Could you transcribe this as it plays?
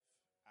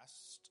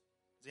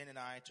Zane and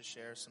I to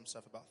share some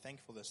stuff about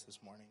thankfulness this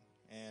morning.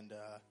 And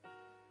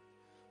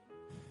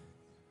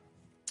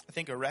I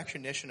think a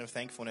recognition of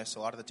thankfulness a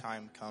lot of the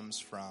time comes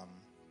from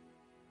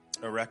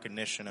a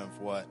recognition of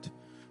what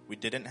we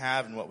didn't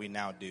have and what we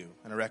now do,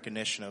 and a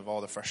recognition of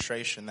all the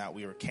frustration that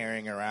we were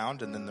carrying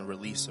around and then the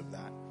release of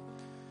that.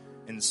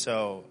 And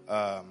so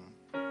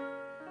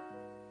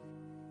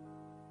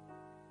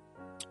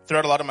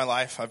throughout a lot of my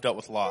life, I've dealt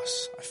with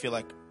loss. I feel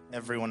like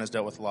everyone has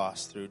dealt with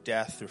loss through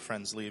death, through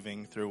friends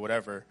leaving, through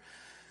whatever.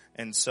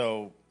 And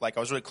so, I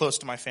was really close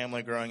to my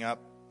family growing up,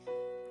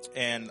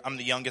 and I'm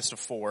the youngest of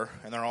four,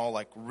 and they're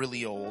all,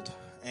 really old.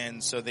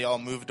 And so they all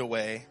moved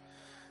away,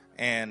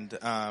 and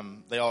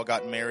they all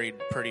got married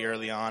pretty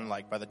early on.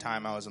 By the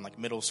time I was in,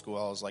 middle school,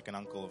 I was, an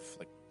uncle of,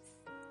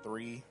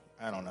 3.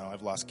 I don't know.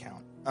 I've lost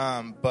count.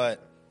 And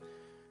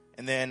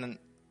then,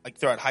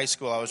 throughout high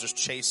school, I was just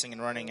chasing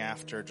and running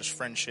after just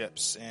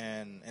friendships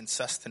and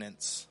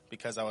sustenance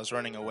because I was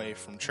running away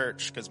from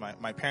church because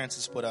my parents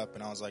had split up,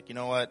 and I was like, you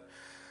know what?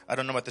 I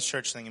don't know about this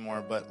church thing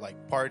anymore, but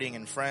partying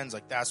and friends,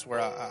 that's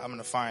where I'm going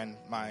to find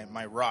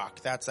my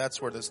rock.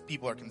 That's where those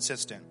people are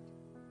consistent.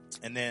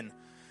 And then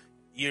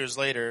years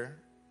later,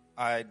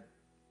 I'm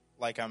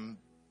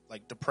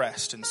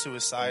depressed and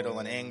suicidal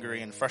and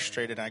angry and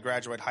frustrated. And I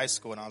graduated high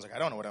school, and I was like, I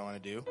don't know what I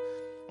want to do.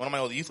 One of my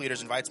old youth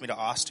leaders invites me to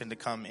Austin to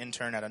come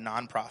intern at a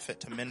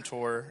nonprofit to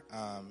mentor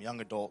young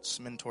adults,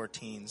 mentor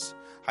teens,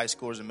 high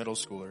schoolers and middle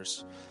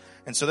schoolers.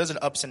 And so there's an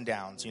ups and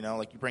downs, you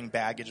bring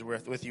baggage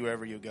with you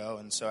wherever you go.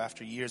 And so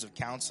after years of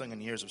counseling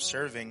and years of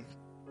serving,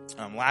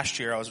 last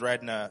year I was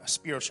riding a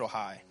spiritual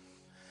high.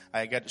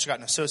 I just got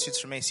an associate's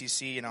from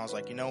ACC, and I was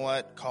like, you know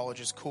what? College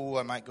is cool.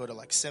 I might go to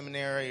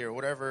seminary or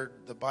whatever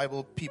the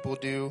Bible people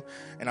do.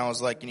 And I was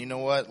like, and you know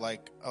what?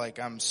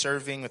 I'm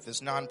serving with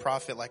this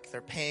nonprofit.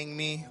 They're paying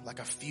me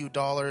a few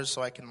dollars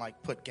so I can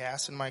put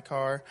gas in my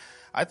car.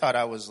 I thought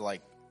I was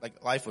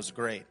life was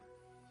great.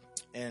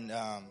 And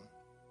a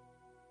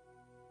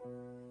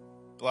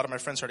lot of my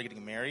friends started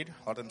getting married.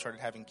 A lot of them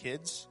started having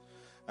kids.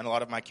 And a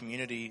lot of my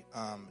community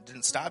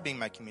didn't stop being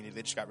my community.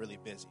 They just got really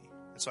busy.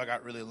 And so I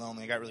got really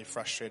lonely. I got really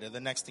frustrated.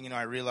 The next thing you know,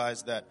 I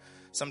realized that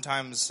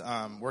sometimes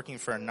working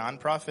for a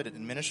nonprofit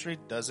in ministry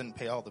doesn't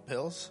pay all the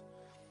bills.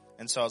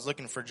 And so I was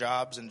looking for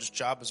jobs, and just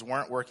jobs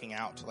weren't working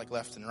out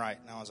left and right.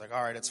 And I was like,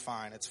 all right, it's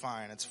fine.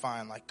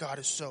 God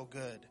is so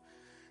good.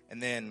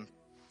 And then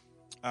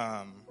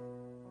a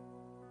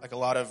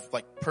lot of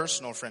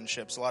personal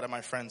friendships, a lot of my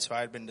friends who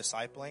I had been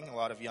discipling, a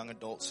lot of young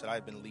adults that I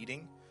had been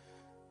leading,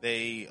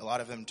 a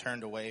lot of them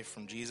turned away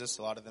from Jesus.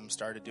 A lot of them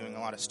started doing a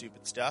lot of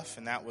stupid stuff,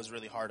 and that was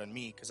really hard on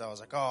me because I was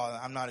like, oh,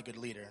 I'm not a good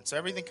leader. And so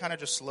everything kind of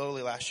just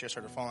slowly last year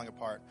started falling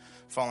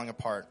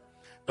apart.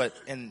 But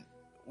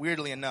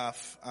weirdly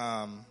enough,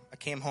 I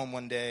came home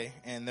one day,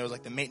 and there was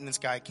the maintenance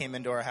guy came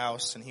into our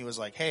house, and he was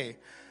like, hey,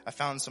 I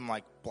found some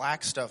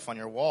black stuff on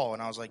your wall.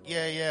 And I was like,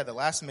 yeah, the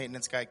last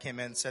maintenance guy came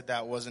in and said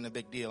that wasn't a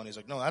big deal. And he's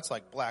like, no, that's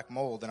black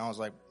mold. And I was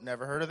like,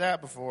 never heard of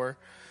that before.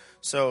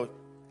 So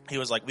he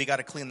was like, we got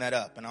to clean that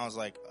up. And I was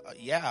like,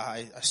 yeah,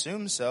 I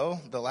assume so.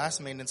 The last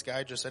maintenance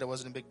guy just said it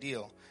wasn't a big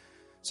deal.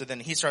 So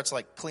then he starts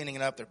cleaning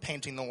it up. They're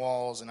painting the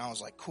walls. And I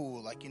was like,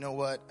 cool. You know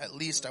what? At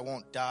least I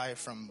won't die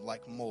from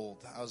mold.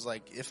 I was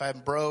like, if I'm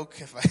broke,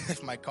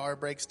 if my car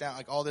breaks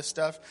down, all this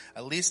stuff,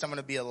 at least I'm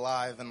going to be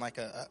alive in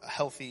a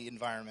healthy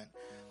environment.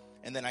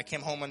 And then I came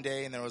home one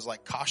day, and there was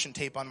caution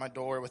tape on my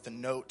door with a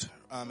note.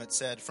 It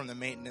said from the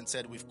maintenance,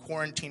 said, we've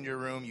quarantined your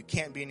room. You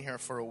can't be in here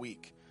for a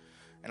week.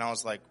 And I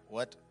was like,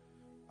 what?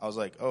 I was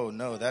like, oh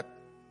no, that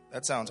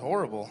sounds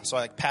horrible. So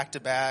I packed a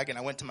bag, and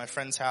I went to my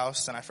friend's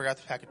house, and I forgot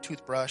to pack a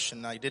toothbrush,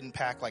 and I didn't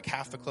pack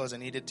half the clothes I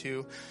needed to.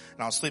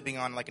 And I was sleeping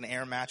on an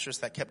air mattress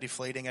that kept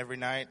deflating every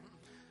night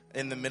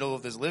in the middle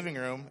of this living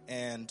room.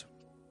 And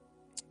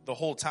the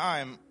whole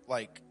time,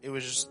 it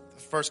was just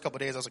the first couple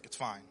of days I was like, it's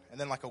fine. And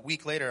then a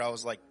week later I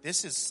was like,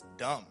 this is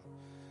dumb.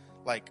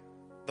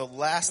 The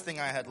last thing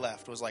I had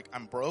left was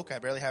I'm broke. I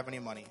barely have any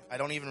money. I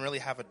don't even really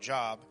have a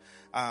job.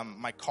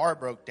 My car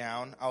broke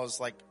down. I was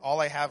like,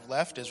 all I have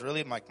left is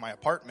really my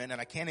apartment,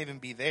 and I can't even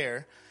be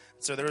there.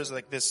 So there was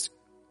this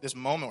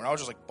moment where I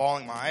was just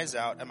bawling my eyes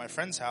out at my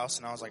friend's house,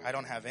 and I was like, I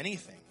don't have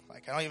anything. I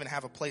don't even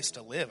have a place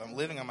to live. I'm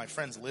living on my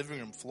friend's living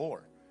room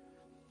floor.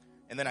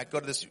 And then I go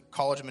to this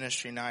college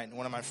ministry night, and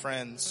one of my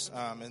friends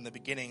in the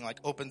beginning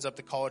opens up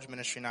the college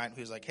ministry night, and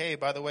he's like, hey,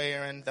 by the way,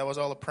 Aaron, that was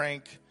all a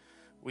prank.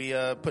 We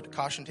put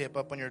caution tape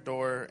up on your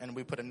door, and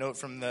we put a note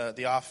from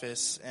the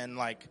office, and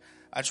I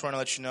just want to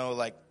let you know,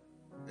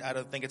 I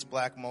don't think it's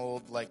black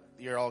mold,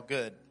 you're all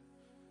good.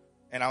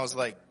 And I was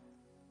like,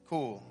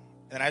 cool.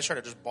 And then I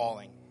started just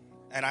bawling,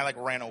 and I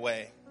ran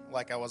away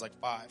I was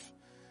 5.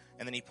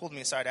 And then he pulled me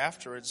aside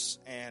afterwards,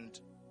 and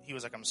he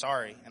was like, I'm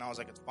sorry. And I was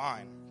like, it's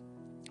fine.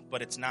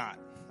 But it's not.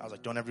 I was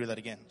like, don't ever do that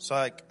again.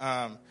 So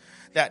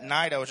that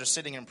night I was just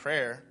sitting in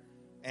prayer,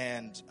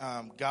 and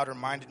God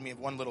reminded me of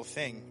one little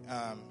thing.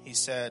 He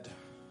said,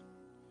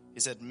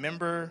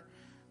 remember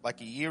a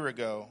year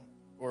ago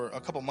or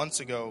a couple months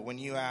ago when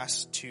you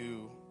asked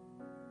to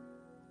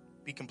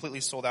be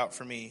completely sold out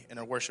for me in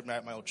a worship night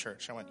at my old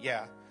church? I went,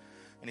 yeah.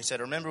 And he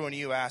said, remember when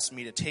you asked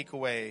me to take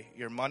away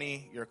your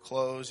money, your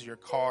clothes, your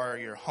car,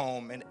 your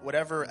home, and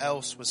whatever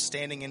else was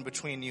standing in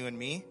between you and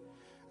me?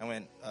 I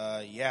went,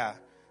 yeah.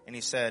 And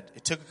he said,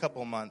 it took a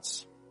couple of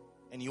months,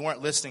 and you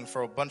weren't listening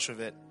for a bunch of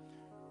it,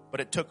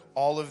 but it took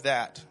all of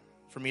that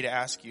for me to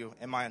ask you,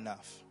 am I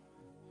enough?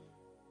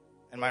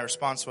 And my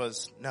response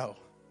was, no.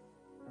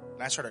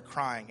 And I started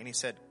crying, and he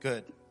said,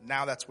 good.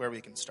 Now that's where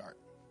we can start.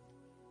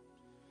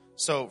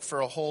 So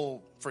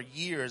for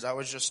years, I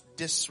was just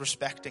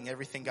disrespecting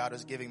everything God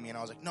was giving me. And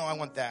I was like, no, I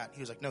want that.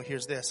 He was like, no,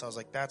 here's this. I was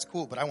like, that's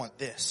cool, but I want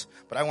this.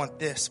 But I want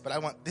this. But I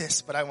want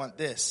this. But I want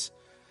this.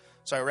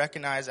 So I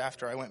recognized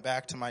after I went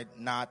back to my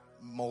not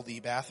moldy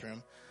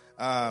bathroom,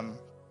 that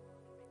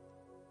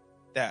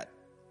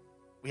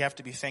we have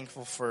to be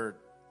thankful for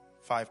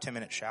 5-10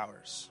 minute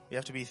showers. We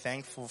have to be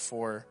thankful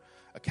for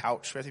a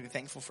couch. We have to be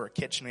thankful for a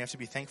kitchen. We have to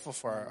be thankful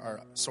for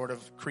our sort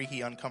of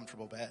creaky,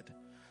 uncomfortable bed.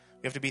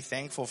 We have to be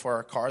thankful for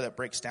our car that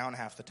breaks down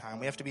half the time.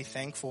 We have to be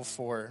thankful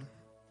for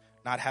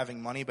not having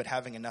money, but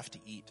having enough to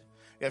eat.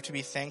 We have to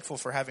be thankful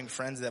for having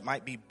friends that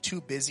might be too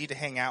busy to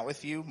hang out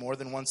with you more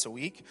than once a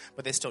week,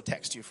 but they still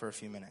text you for a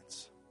few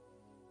minutes.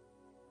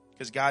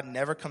 Because God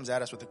never comes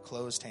at us with a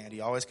closed hand. He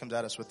always comes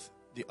at us with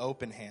the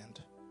open hand.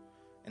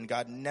 And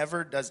God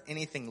never does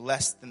anything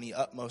less than the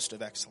utmost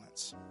of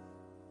excellence.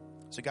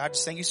 So God,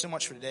 just thank you so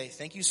much for today.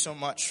 Thank you so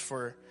much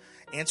for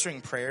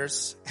answering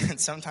prayers in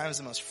sometimes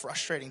the most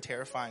frustrating,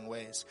 terrifying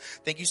ways.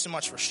 Thank you so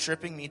much for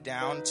stripping me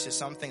down to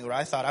something where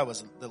I thought I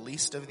was the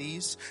least of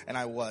these, and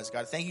I was.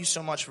 God, thank you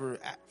so much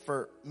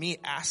for me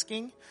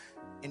asking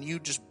and you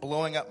just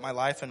blowing up my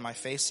life in my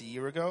face a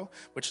year ago,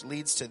 which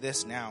leads to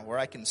this now, where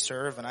I can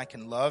serve and I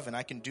can love and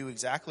I can do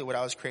exactly what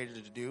I was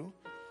created to do.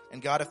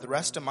 And God, if the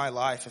rest of my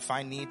life, if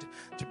I need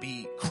to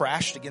be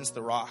crashed against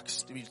the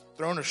rocks, to be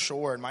thrown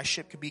ashore and my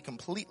ship could be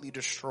completely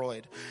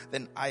destroyed,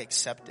 then I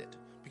accept it.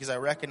 Because I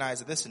recognize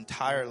that this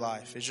entire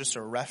life is just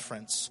a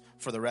reference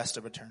for the rest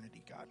of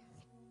eternity, God.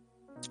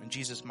 In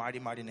Jesus' mighty,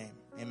 mighty name,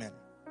 amen.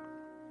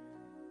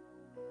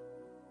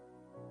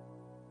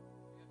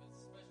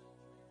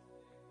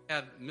 We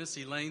have Miss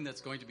Elaine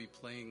that's going to be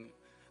playing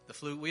the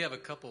flute. We have a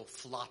couple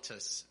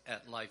flautists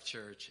at Life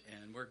Church,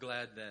 and we're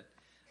glad that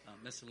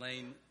Miss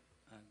Elaine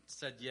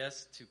said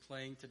yes to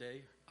playing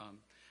today.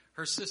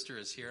 Her sister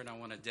is here, and I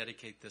want to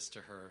dedicate this to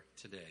her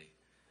today.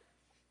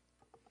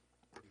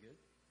 You good?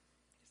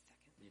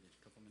 Need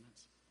a couple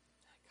minutes?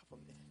 A couple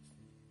minutes.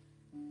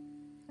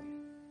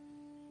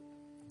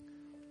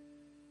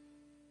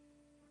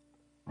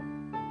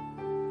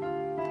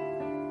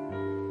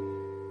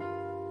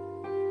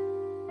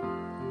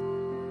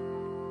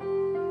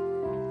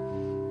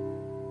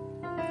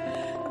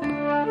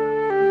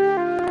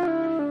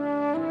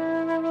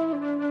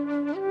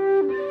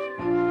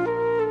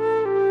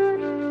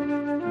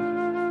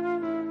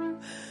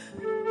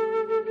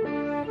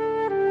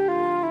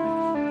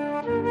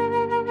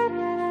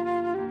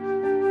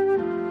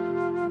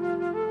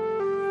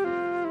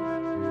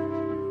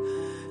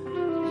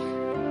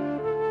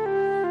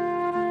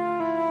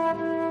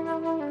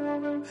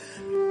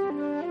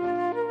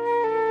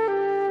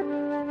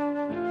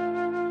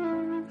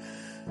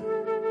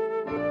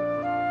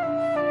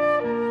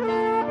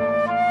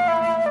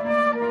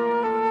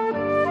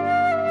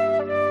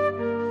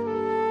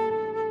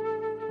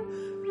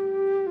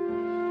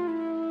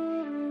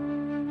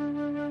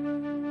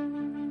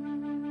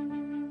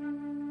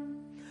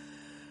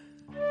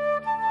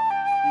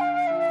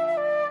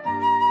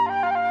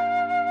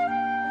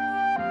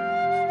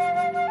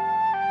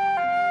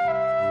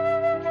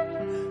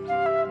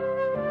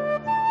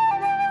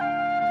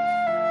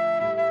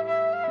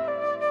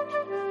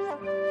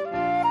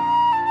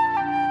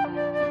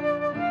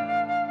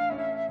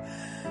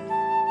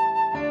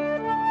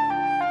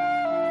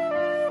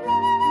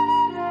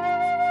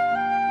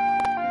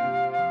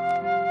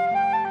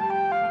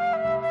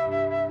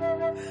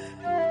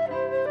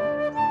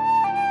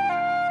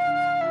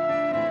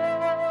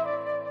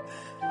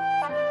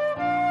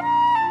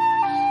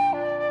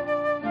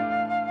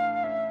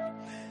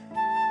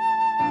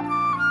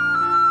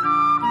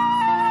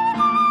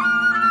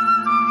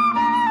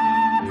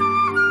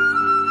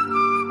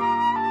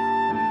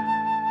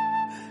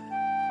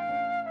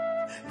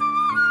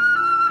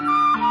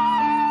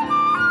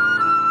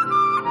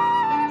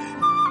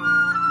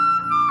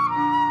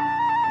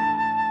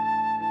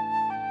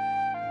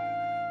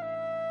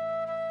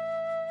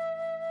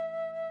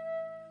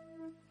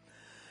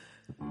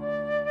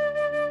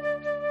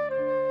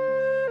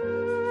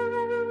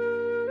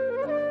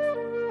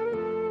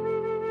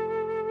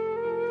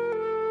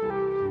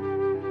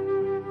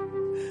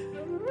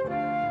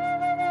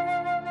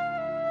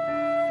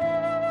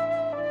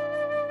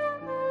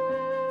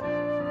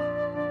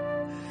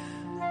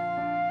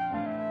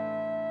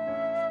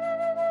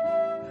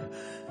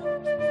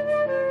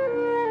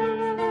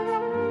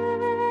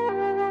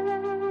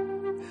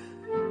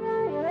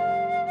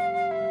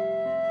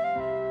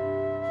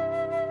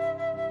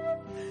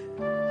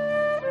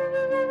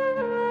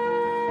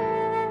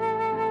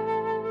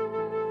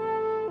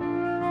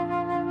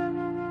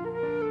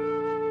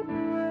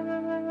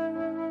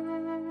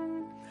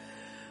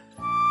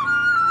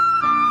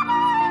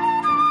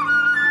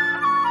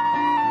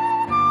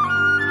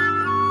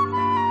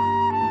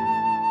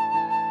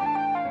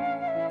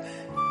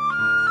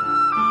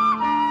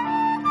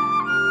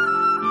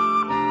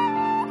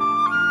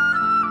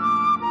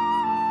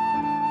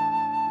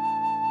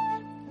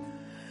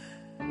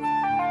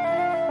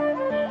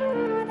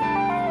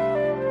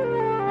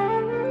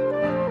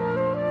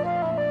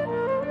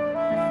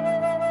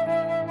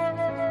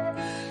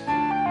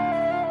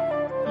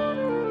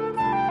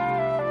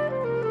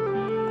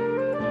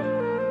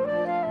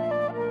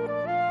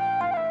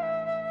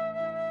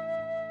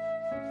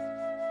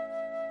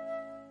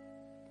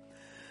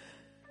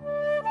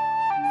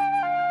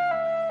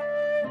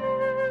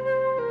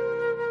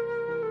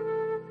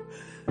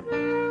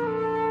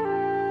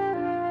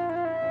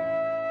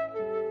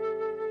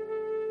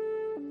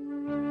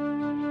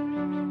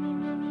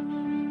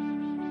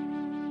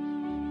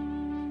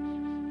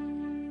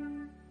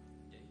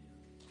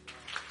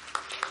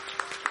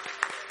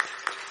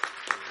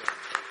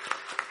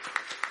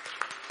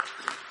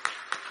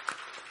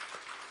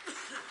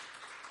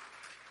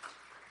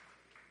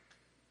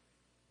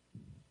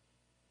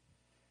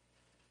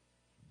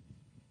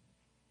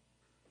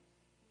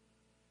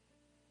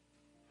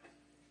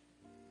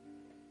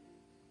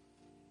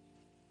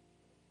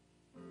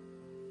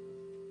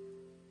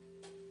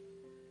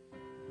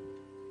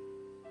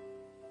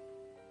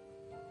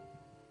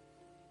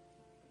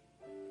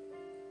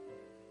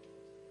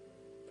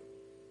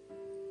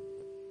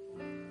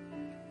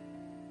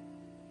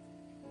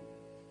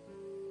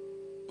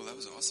 that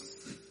was awesome.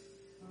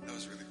 That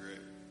was really great.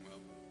 Well,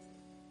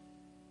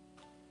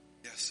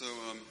 yeah, so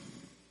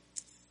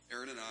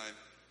Aaron and I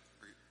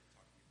are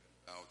talking a bit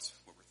about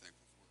what we're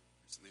thankful for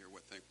recently, or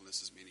what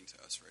thankfulness is meaning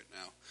to us right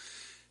now.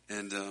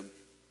 And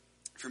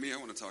for me, I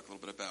want to talk a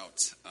little bit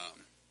about,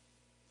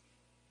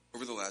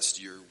 over the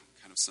last year,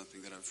 kind of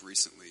something that I've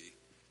recently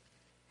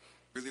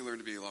really learned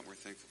to be a lot more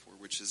thankful for,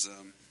 which is,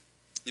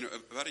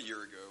 about a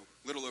year ago,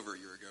 a little over a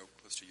year ago,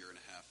 close to a year and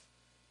a half,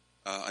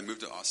 I moved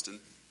to Austin,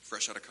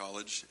 fresh out of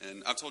college,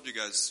 and I've told you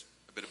guys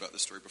a bit about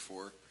this story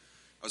before.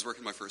 I was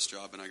working my first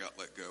job and I got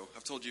let go.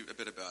 I've told you a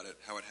bit about it,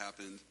 how it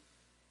happened,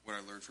 what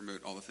I learned from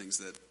it, all the things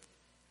that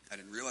I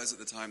didn't realize at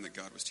the time that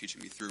God was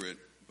teaching me through it.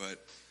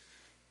 But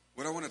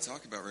what I want to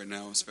talk about right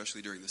now,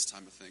 especially during this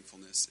time of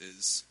thankfulness,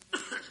 is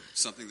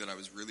something that I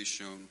was really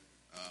shown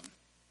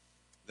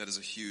that is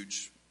a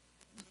huge,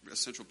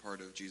 essential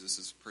part of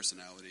Jesus'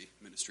 personality,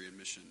 ministry, and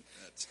mission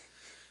that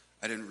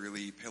I didn't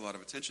really pay a lot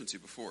of attention to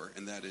before,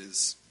 and that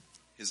is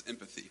his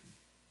empathy.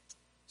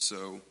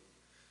 So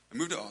I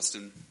moved to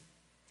Austin,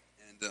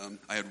 and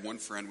I had one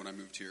friend when I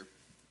moved here,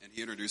 and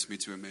he introduced me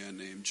to a man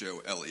named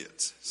Joe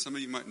Elliott. Some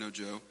of you might know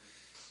Joe.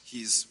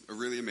 He's a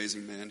really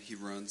amazing man. He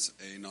runs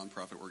a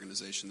nonprofit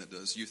organization that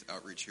does youth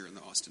outreach here in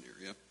the Austin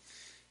area.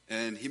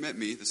 And he met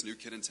me, this new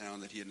kid in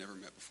town that he had never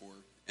met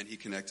before, and he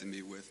connected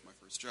me with my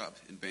first job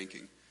in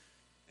banking.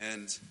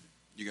 And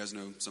you guys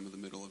know some of the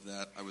middle of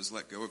that. I was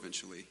let go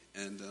eventually.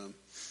 And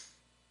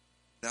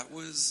that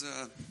was,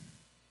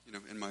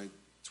 in my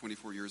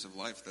 24 years of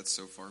life, that's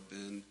so far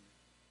been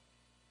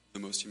the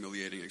most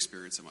humiliating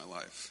experience of my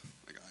life.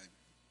 Like,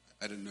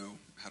 I didn't know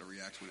how to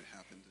react when it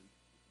happened and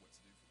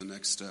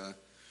what to do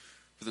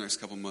for the next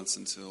couple months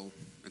until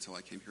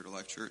I came here to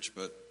Life Church.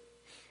 But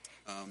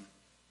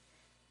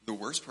the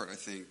worst part, I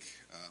think,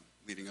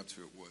 leading up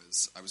to it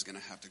was I was going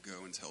to have to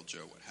go and tell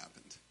Joe what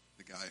happened,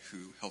 the guy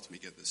who helped me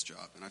get this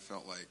job. And I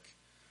felt like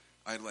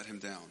I had let him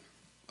down,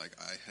 like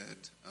I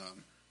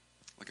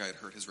had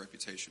hurt his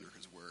reputation or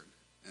his word.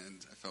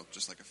 And I felt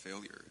just like a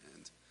failure.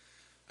 And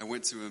I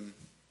went to him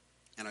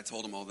and I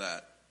told him all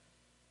that,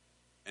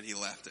 and he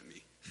laughed at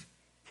me.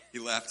 He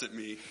laughed at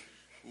me,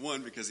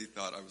 one, because he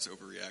thought I was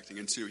overreacting,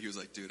 and two, he was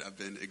like, dude, I've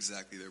been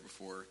exactly there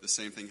before. The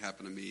same thing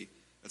happened to me.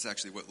 That's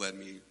actually what led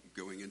me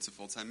going into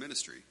full-time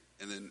ministry.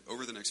 And then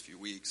over the next few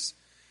weeks,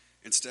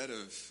 instead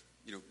of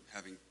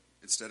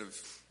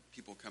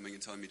people coming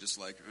and telling me just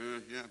like,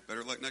 yeah,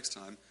 better luck next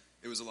time,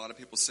 it was a lot of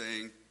people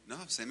saying, no,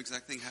 same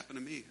exact thing happened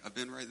to me. I've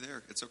been right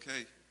there. It's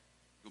okay.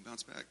 You'll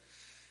bounce back.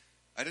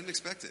 I didn't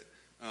expect it.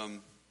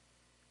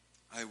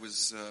 I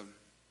was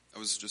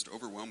just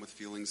overwhelmed with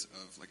feelings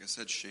of, like I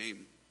said,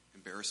 shame,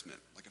 embarrassment,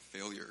 like a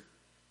failure.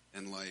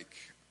 And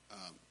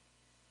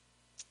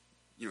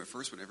at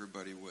first when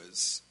everybody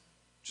was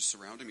just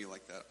surrounding me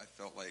like that, I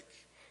felt like,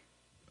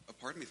 a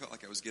part of me felt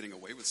like I was getting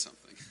away with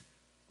something.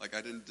 Like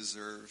I didn't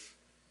deserve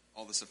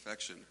all this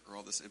affection or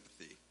all this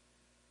empathy.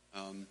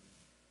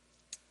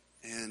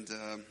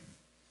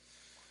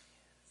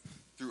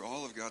 Through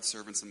all of God's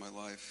servants in my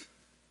life,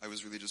 I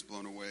was really just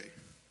blown away.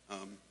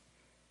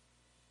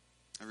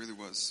 I really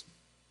was.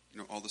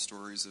 All the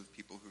stories of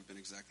people who've been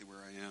exactly where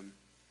I am,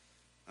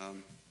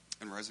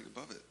 and rising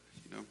above it,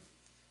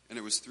 And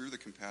it was through the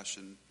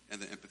compassion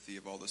and the empathy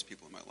of all those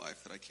people in my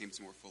life that I came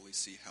to more fully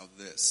see how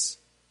this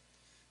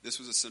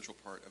was a central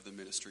part of the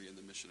ministry and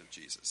the mission of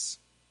Jesus.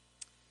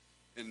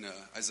 In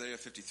Isaiah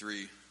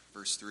 53,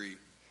 verse 3,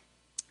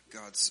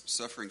 God's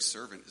suffering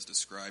servant is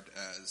described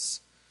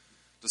as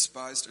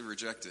despised and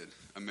rejected,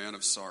 a man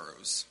of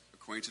sorrows,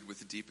 acquainted with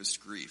the deepest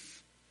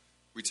grief.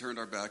 We turned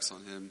our backs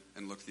on him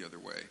and looked the other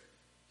way.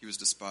 He was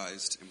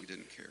despised and we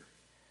didn't care.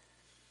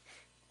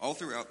 All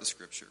throughout the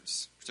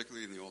scriptures,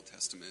 particularly in the Old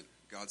Testament,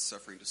 God's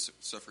suffering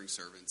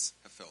servants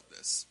have felt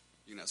this.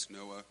 You can ask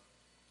Noah,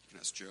 you can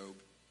ask Job.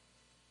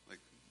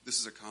 This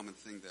is a common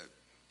thing that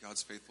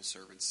God's faithful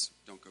servants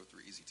don't go through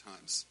easy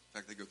times. In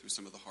fact, they go through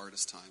some of the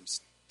hardest times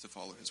to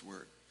follow his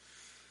word.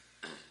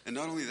 And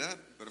not only that,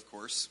 but of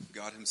course,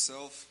 God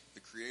himself,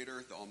 the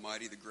Creator, the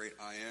Almighty, the great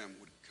I Am,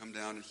 would come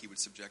down and he would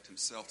subject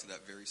himself to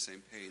that very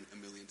same pain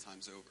 1,000,000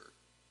 times over.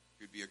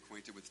 He would be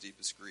acquainted with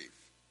deepest grief.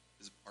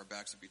 Our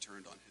backs would be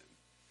turned on him.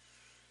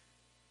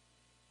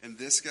 And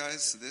this,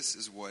 guys, this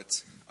is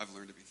what I've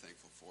learned to be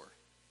thankful for.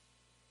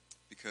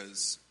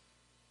 Because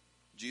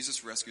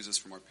Jesus rescues us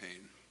from our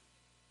pain,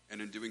 and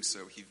in doing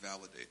so, he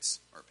validates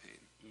our pain.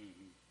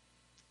 Mm-hmm.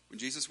 When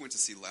Jesus went to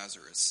see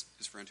Lazarus,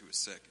 his friend who was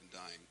sick and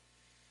dying,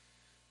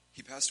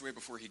 he passed away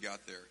before he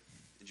got there,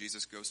 and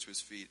Jesus goes to his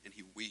feet and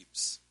he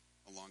weeps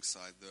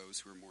alongside those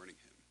who are mourning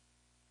him.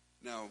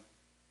 Now,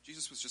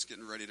 Jesus was just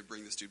getting ready to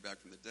bring this dude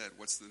back from the dead.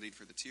 What's the need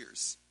for the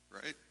tears,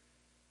 right?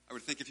 I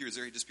would think if he was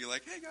there, he'd just be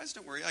like, hey guys,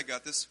 don't worry, I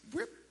got this.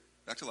 Whip,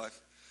 back to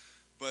life.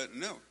 But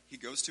no, he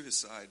goes to his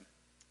side.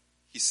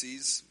 He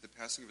sees the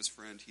passing of his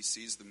friend. He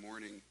sees the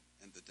mourning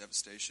and the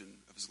devastation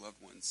of his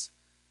loved ones.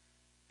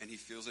 And he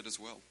feels it as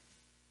well.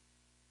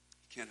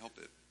 He can't help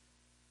it.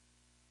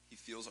 He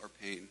feels our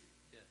pain.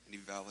 Yes. And he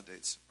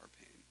validates our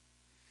pain.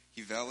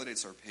 He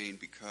validates our pain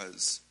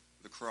because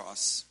the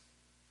cross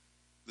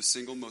the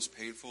single most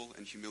painful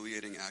and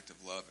humiliating act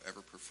of love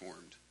ever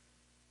performed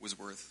was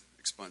worth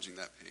expunging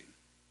that pain.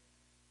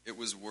 It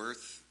was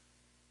worth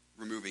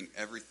removing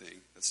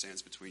everything that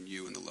stands between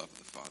you and the love of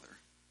the Father.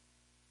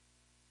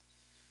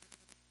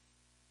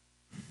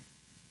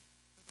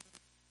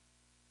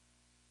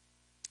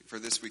 For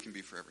this we can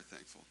be forever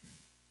thankful.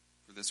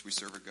 For this we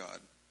serve a God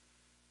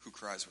who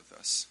cries with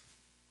us,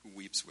 who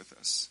weeps with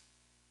us,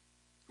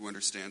 who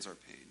understands our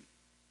pain,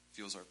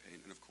 feels our pain,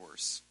 and of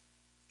course,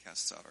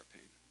 casts out our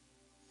pain.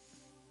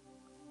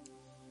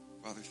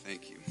 Father,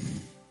 thank you.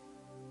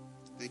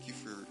 Thank you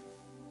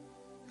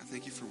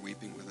for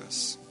weeping with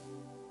us,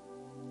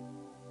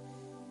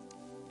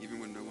 even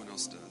when no one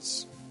else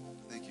does.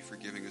 Thank you for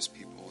giving us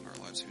people in our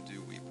lives who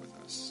do weep with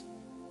us.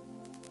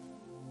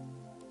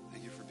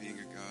 Thank you for being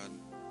a God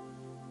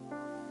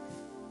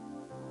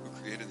who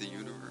created the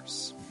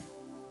universe,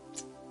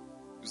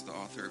 who's the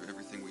author of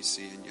everything we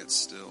see, and yet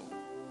still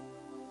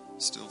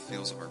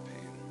feels our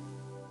pain,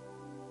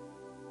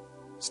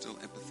 still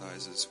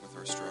empathizes with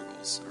our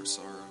struggles and our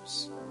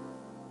sorrows.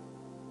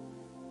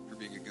 For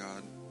being a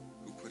God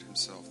who put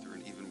himself through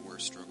an even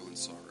worse struggle and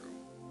sorrow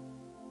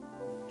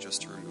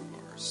just to remove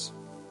ours,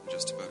 and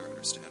just to better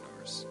understand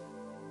ours.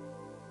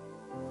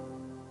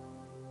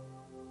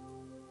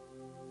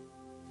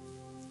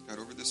 God,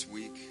 over this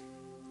week,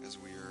 as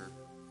we are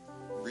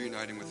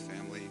reuniting with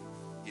family,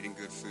 eating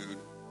good food,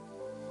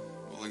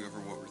 mulling over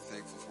what we're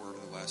thankful for over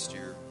the last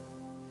year,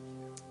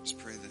 just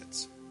pray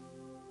that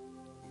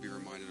we'll be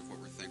reminded of what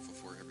we're thankful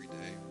for every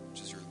day, which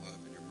is your love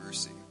and your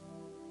mercy,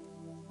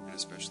 and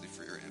especially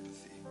for your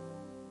empathy.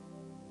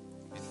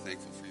 Be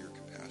thankful for your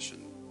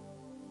compassion,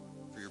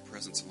 for your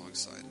presence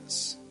alongside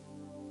us,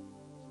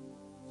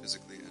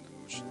 physically and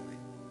emotionally.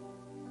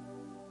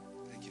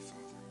 Thank you,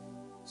 Father.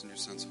 It's in your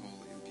Son's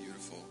holy and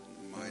beautiful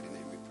and mighty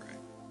name we pray.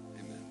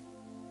 Amen.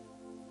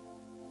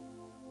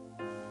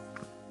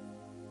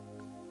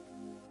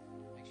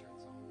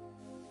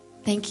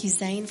 Thank you,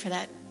 Zane, for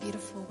that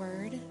beautiful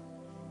word.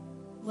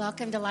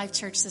 Welcome to Life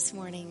Church this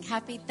morning.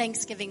 Happy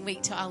Thanksgiving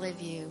week to all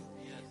of you.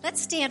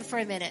 Let's stand for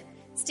a minute.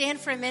 Stand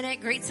for a minute,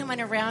 greet someone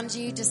around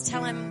you. Just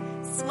tell them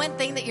one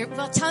thing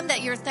tell them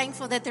that you're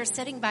thankful that they're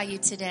sitting by you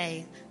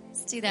today.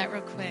 Let's do that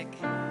real quick.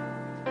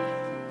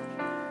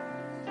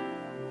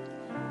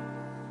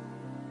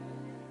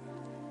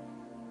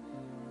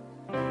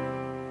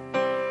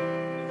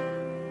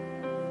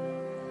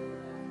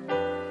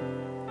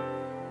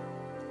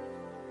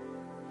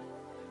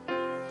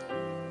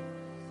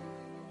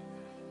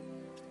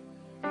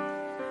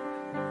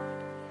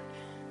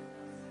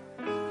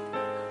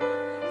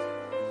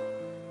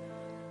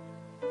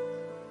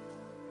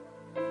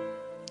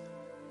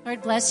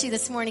 Lord bless you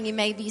this morning. You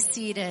may be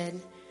seated.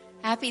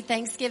 Happy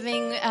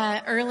Thanksgiving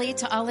early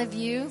to all of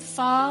you.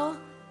 Fall,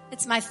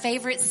 it's my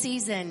favorite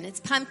season. It's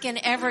pumpkin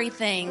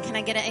everything. Can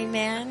I get an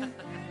amen?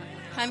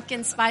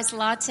 Pumpkin spice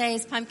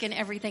lattes, pumpkin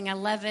everything. I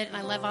love it, and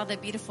I love all the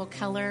beautiful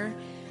color.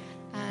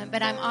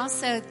 But I'm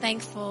also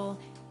thankful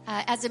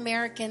as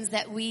Americans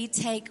that we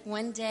take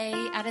one day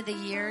out of the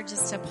year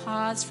just to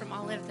pause from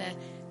all of the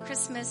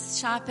Christmas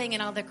shopping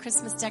and all the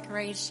Christmas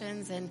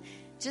decorations, and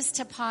just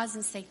to pause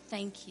and say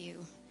thank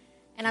you.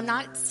 And I'm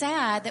not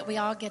sad that we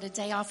all get a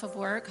day off of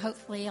work,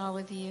 hopefully all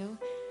of you.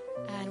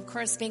 And of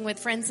course, being with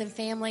friends and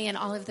family and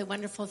all of the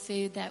wonderful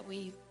food that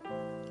we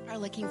are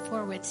looking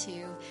forward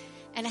to.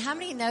 And how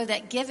many know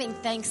that giving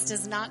thanks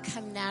does not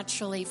come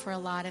naturally for a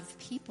lot of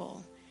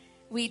people?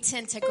 We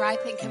tend to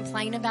gripe and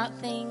complain about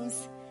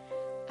things.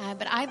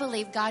 But I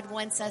believe God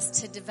wants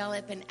us to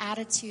develop an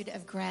attitude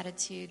of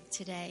gratitude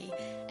today.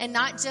 And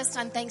not just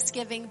on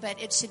Thanksgiving,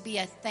 but it should be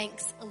a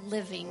thanks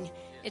living.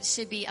 It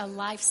should be a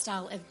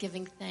lifestyle of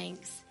giving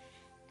thanks.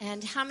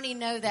 And how many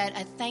know that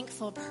a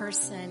thankful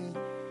person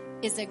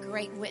is a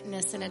great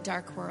witness in a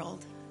dark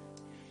world?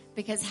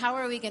 Because how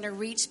are we going to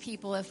reach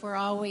people if we're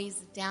always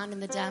down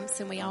in the dumps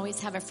and we always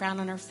have a frown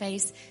on our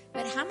face?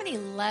 But how many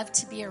love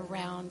to be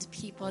around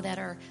people that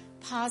are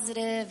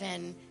positive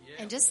and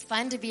just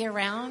fun to be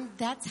around?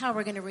 That's how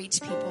we're going to reach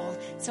people.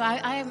 So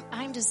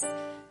I'm just...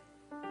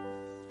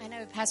 I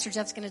know Pastor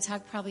Jeff's going to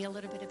talk probably a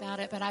little bit about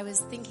it, but I was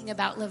thinking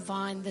about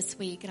Levon this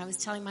week, and I was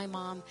telling my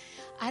mom,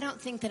 I don't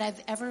think that I've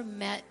ever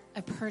met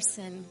a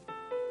person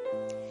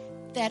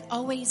that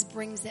always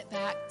brings it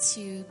back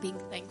to being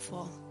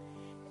thankful.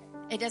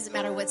 It doesn't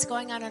matter what's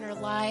going on in her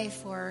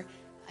life, or,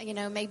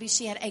 maybe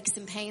she had aches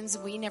and pains.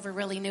 We never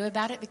really knew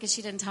about it because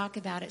she didn't talk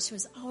about it. She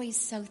was always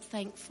so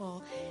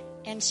thankful,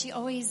 and she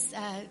always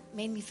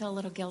made me feel a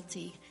little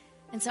guilty.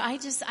 And so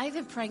I've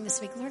been praying this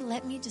week, Lord,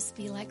 let me just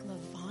be like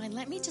Levon.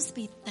 Let me just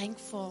be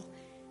thankful.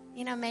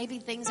 Maybe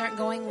things aren't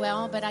going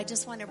well, but I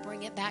just want to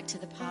bring it back to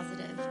the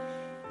positive.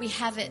 We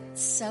have it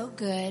so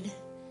good.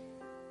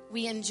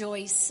 We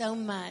enjoy so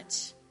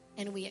much,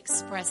 and we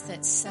express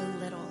it so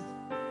little.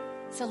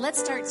 So let's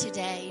start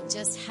today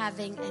just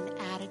having an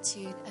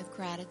attitude of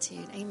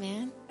gratitude.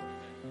 Amen.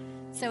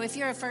 So if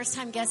you're a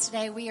first-time guest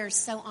today, we are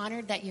so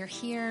honored that you're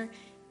here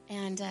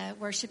and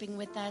worshiping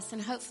with us,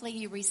 and hopefully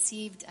you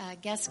received a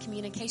guest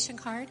communication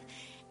card,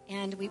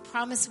 And we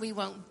promise we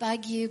won't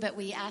bug you, but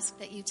we ask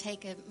that you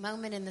take a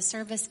moment in the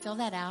service, fill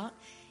that out,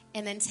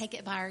 and then take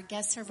it by our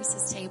guest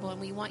services table.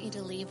 And we want you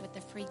to leave with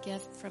a free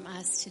gift from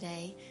us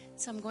today.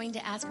 So I'm going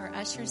to ask our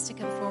ushers to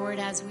come forward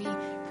as we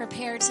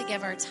prepare to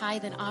give our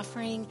tithe and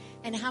offering.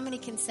 And how many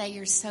can say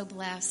you're so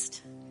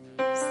blessed?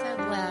 So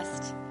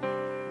blessed.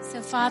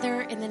 So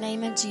Father, in the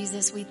name of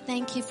Jesus, we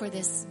thank you for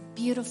this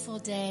beautiful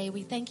day.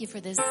 We thank you for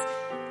this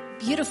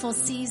beautiful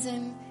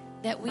season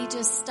that we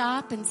just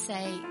stop and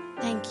say,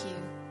 thank you.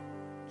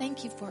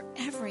 Thank you for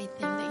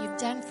everything that you've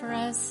done for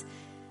us.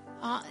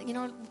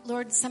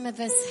 Lord, some of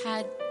us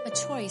had a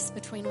choice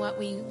between what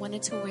we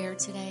wanted to wear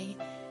today.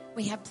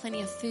 We have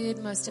plenty of food.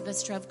 Most of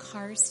us drove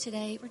cars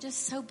today. We're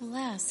just so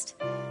blessed.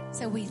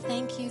 So we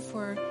thank you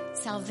for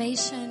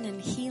salvation and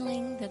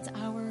healing that's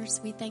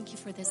ours. We thank you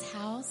for this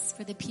house,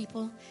 for the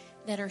people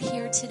that are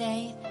here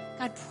today.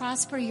 God,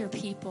 prosper your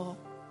people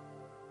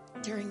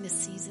during this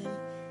season.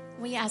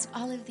 We ask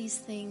all of these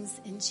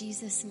things in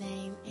Jesus'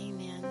 name.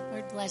 Amen.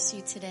 Lord bless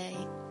you today.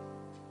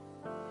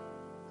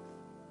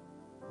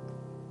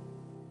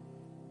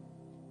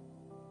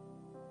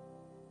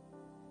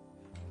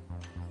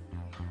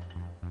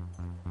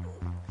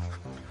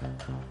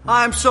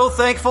 I'm so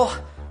thankful.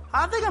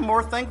 I think I'm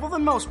more thankful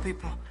than most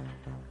people.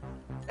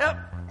 Yep.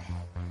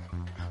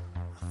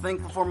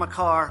 Thankful for my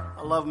car.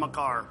 I love my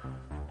car.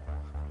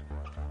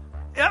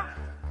 Yep.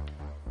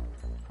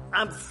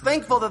 I'm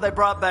thankful that they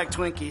brought back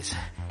Twinkies.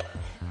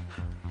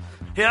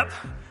 Yep.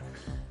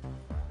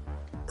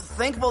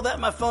 Thankful that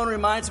my phone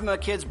reminds me of my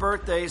kids'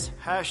 birthdays.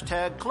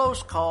 #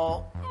 close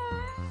call.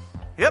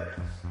 Yep.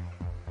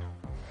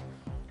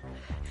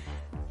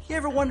 You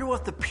ever wonder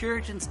what the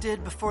Puritans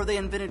did before they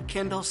invented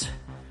Kindles?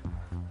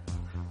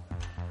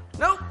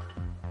 Nope.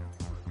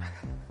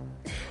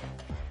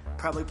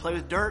 Probably play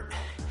with dirt.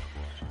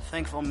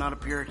 Thankful I'm not a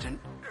Puritan.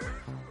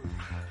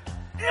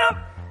 Yep.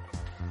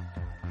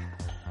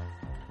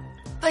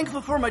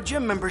 Thankful for my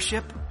gym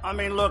membership. I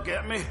mean, look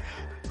at me.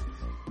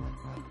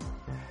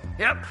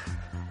 Yep.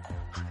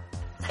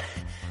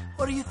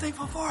 What are you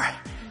thankful for?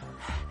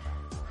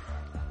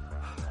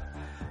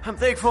 I'm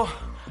thankful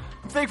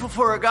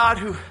for a God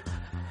who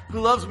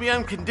loves me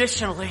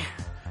unconditionally.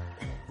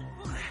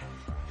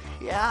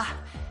 Yeah.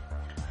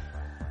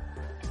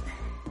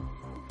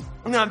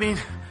 I mean,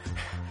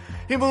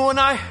 even when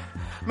I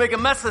make a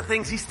mess of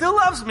things, he still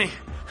loves me.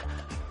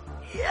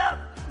 Yep.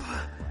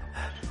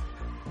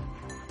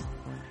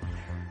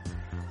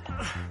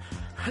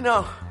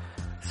 No,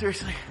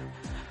 seriously,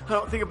 I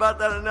don't think about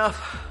that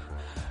enough.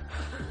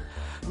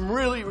 I'm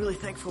really, really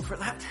thankful for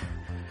that.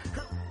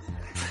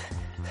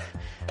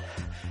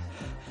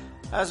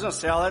 I was going to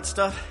say all that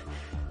stuff.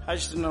 I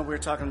just didn't know we were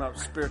talking about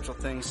spiritual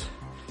things.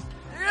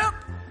 Yep.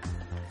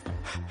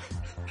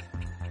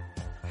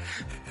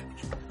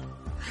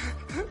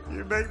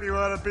 You make me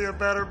want to be a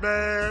better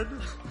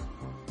man.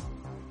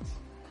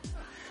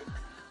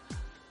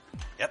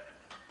 Yep.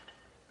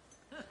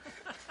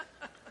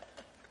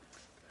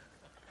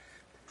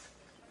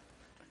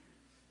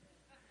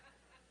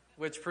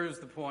 Which proves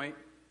the point.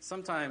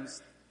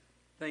 Sometimes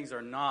things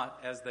are not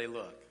as they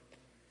look.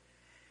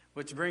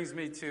 Which brings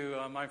me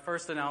to my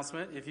first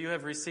announcement. If you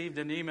have received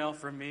an email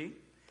from me,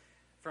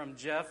 from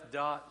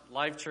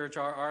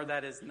Jeff.LifeChurchRR,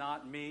 that is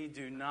not me.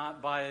 Do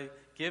not buy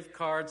gift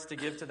cards to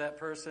give to that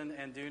person,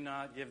 and do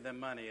not give them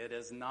money. It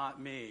is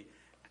not me.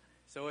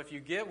 So if you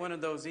get one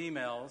of those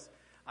emails,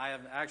 I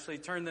have actually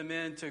turned them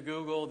in to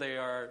Google. They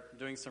are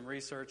doing some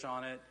research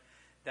on it.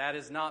 That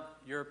is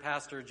not your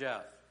Pastor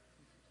Jeff.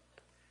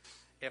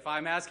 If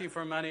I'm asking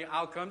for money,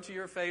 I'll come to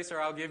your face or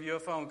I'll give you a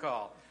phone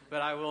call.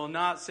 But I will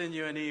not send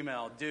you an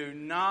email. Do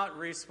not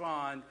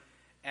respond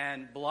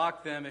and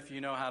block them if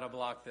you know how to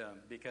block them,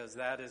 because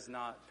that is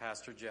not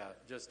Pastor Jeff.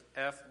 Just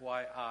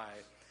FYI.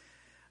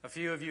 A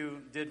few of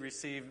you did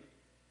receive,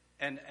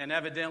 and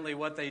evidently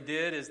what they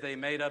did is they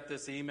made up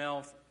this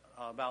email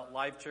about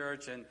Life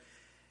Church,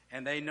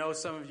 and they know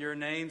some of your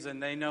names,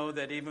 and they know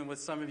that even with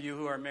some of you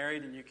who are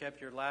married and you kept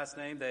your last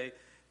name, they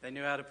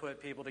knew how to put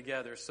people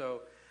together.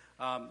 So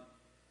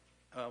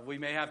we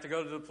may have to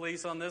go to the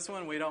police on this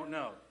one. We don't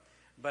know.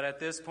 But at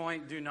this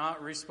point, do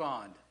not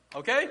respond.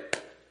 Okay? All right.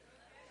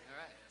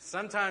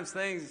 Sometimes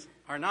things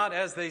are not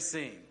as they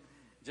seem,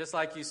 just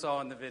like you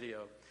saw in the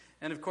video.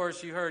 And, of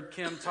course, you heard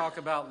Kim talk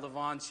about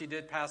Levon. She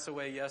did pass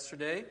away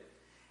yesterday.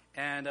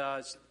 And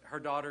her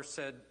daughter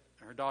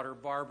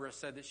Barbara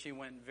said that she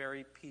went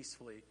very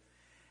peacefully.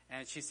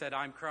 And she said,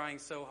 I'm crying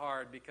so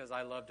hard because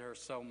I loved her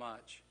so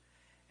much.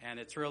 And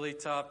it's really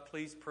tough.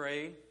 Please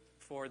pray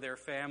for their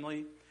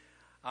family.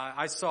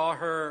 I saw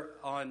her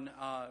on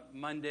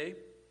Monday.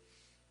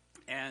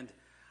 And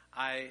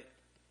I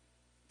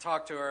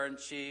talked to her, and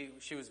she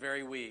was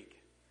very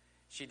weak.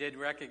 She did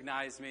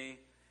recognize me,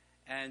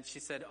 and she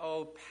said,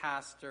 oh,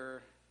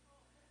 Pastor.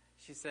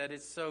 She said,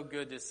 it's so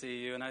good to see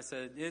you. And I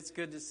said, it's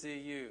good to see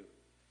you.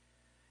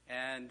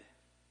 And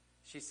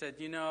she said,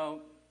 you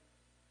know,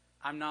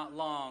 I'm not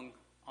long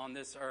on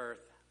this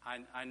earth.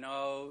 I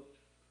know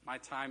my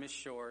time is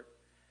short.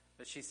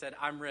 But she said,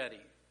 I'm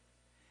ready.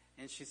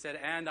 And she said,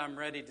 and I'm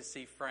ready to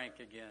see Frank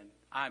again.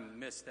 I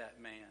miss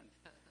that man.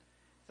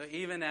 So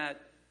even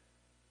at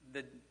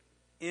the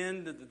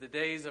end of the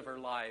days of her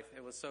life,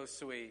 it was so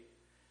sweet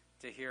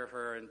to hear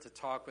her and to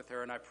talk with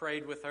her. And I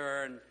prayed with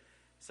her and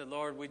said,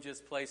 Lord, we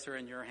just place her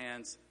in your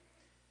hands.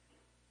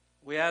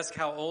 We asked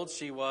how old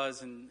she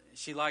was, and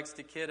she likes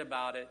to kid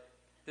about it.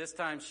 This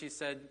time she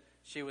said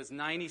she was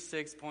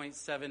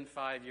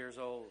 96.75 years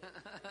old.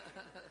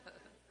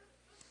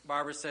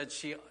 Barbara said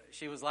she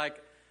was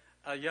like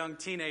a young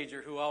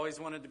teenager who always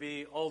wanted to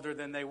be older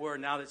than they were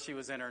now that she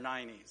was in her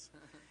 90s.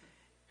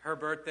 Her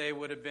birthday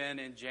would have been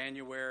in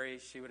January.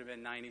 She would have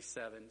been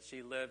 97.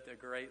 She lived a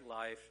great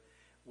life.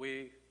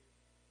 We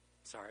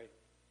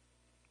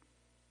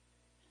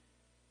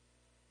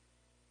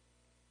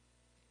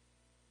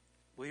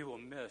will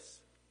miss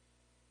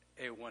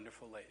a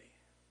wonderful lady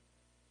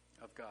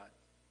of God.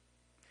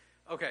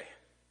 Okay.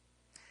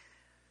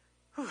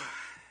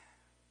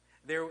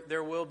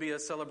 There will be a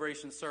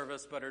celebration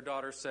service, but her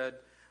daughter said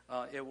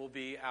it will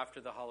be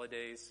after the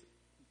holidays,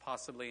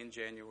 possibly in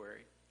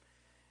January.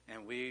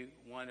 And we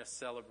want to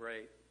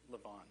celebrate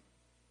Levon.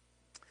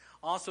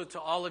 Also, to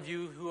all of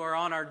you who are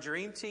on our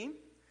dream team,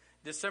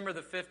 December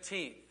the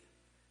 15th.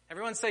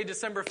 Everyone say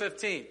December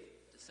 15th.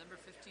 December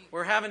 15th.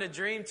 We're having a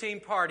dream team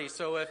party.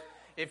 So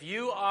if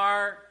you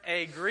are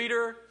a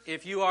greeter,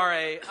 if you are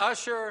a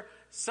usher,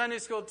 Sunday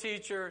school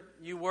teacher,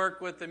 you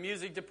work with the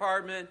music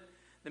department,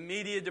 the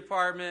media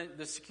department,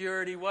 the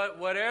security,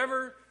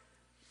 whatever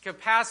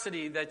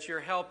capacity that you're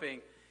helping,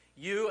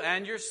 you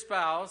and your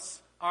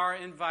spouse are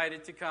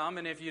invited to come.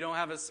 And if you don't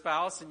have a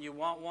spouse and you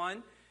want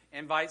one,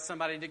 invite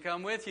somebody to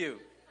come with you.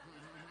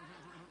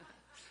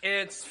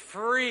 It's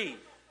free.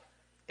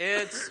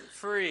 It's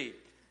free.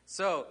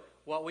 So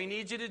what we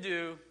need you to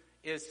do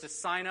is to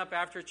sign up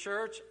after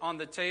church on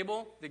the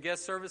table, the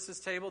guest services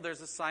table.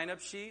 There's a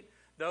sign-up sheet.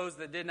 Those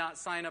that did not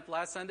sign up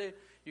last Sunday,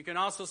 you can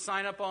also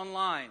sign up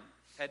online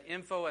at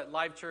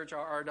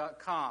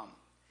info@lifechurchrr.com.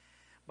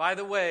 By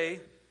the way,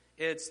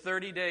 it's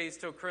 30 days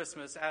till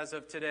Christmas as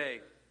of today.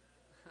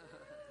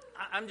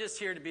 I'm just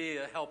here to be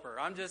a helper.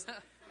 I'm just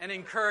an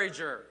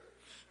encourager.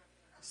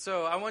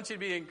 So I want you to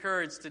be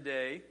encouraged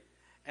today.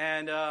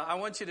 And I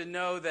want you to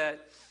know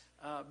that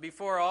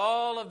before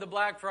all of the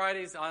Black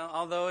Fridays,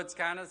 although it's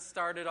kind of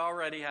started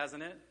already,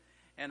 hasn't it?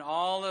 And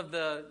all of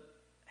the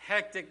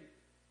hectic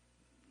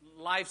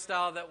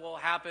lifestyle that will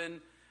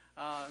happen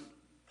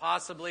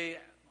possibly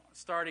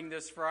starting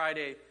this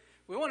Friday,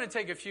 we want to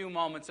take a few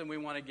moments and we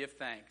want to give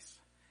thanks.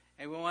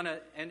 And we want to,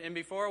 and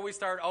before we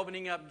start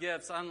opening up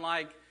gifts,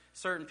 unlike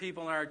certain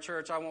people in our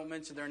church, I won't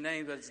mention their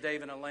names, but it's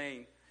Dave and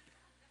Elaine,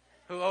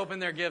 who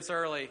opened their gifts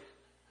early.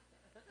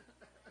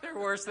 They're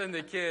worse than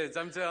the kids,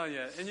 I'm telling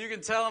you. And you can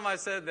tell them I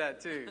said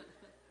that too.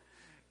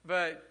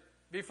 But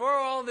before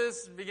all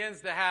this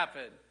begins to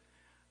happen,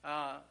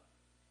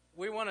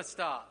 we want to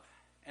stop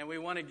and we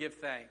want to give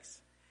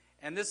thanks.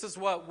 And this is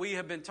what we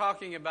have been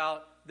talking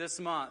about this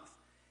month,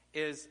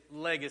 is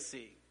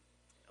legacy.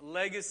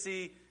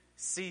 Legacy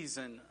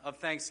season of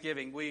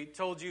Thanksgiving. We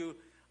told you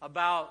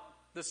about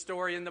the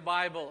story in the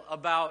Bible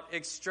about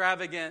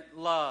extravagant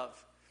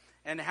love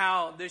and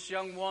how this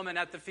young woman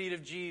at the feet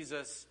of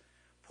Jesus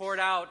poured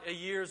out a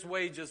year's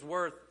wages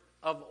worth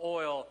of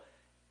oil,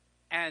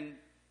 and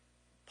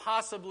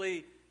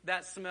possibly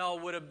that smell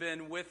would have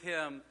been with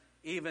him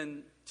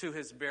even to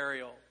his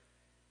burial.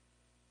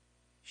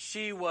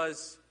 She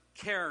was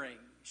caring.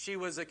 She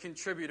was a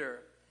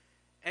contributor.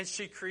 And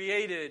she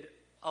created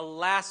a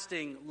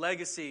lasting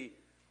legacy.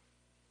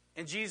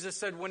 And Jesus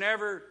said,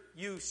 whenever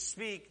you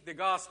speak the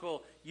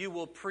gospel, you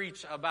will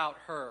preach about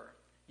her.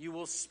 You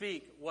will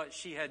speak what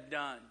she had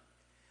done.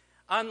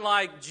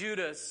 Unlike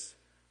Judas,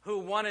 who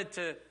wanted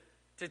to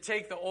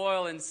take the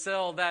oil and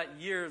sell that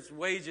year's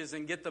wages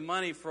and get the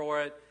money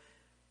for it,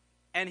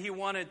 and he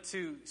wanted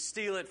to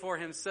steal it for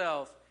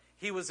himself,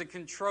 he was a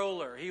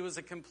controller. He was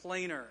a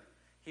complainer.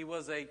 He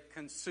was a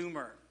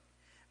consumer.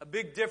 A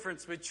big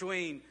difference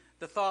between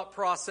the thought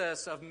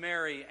process of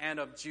Mary and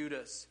of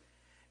Judas.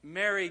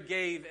 Mary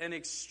gave an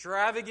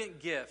extravagant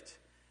gift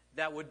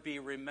that would be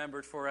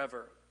remembered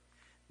forever.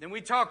 Then we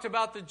talked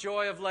about the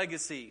joy of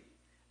legacy.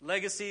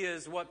 Legacy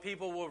is what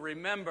people will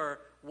remember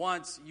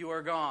once you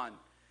are gone.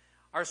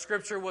 Our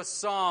scripture was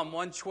Psalm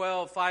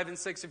 112, 5 and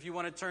 6. If you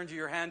want to turn to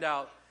your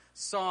handout,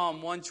 Psalm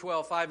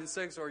 112, 5 and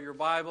 6, or your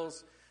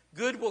Bibles.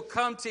 Good will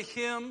come to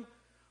him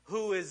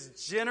who is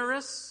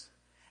generous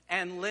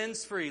and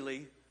lends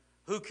freely,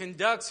 who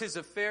conducts his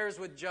affairs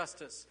with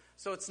justice.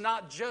 So it's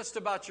not just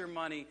about your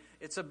money,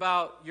 it's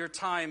about your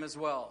time as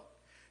well.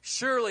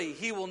 Surely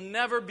he will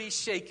never be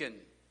shaken.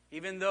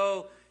 Even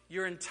though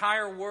your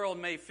entire world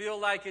may feel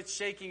like it's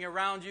shaking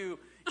around you,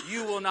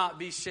 you will not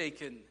be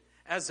shaken.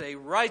 As a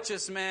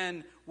righteous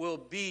man will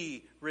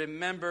be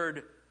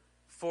remembered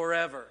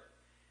forever.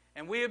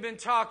 And we have been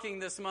talking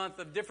this month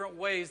of different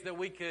ways that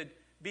we could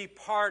be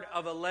part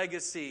of a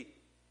legacy,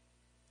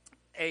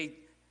 a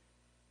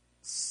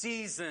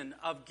season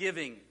of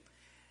giving.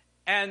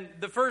 And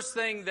the first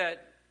thing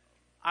that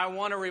I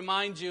want to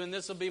remind you, and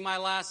this will be my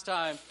last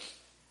time,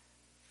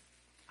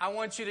 I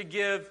want you to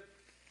give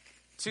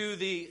to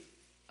the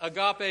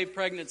Agape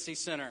Pregnancy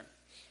Center.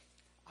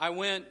 I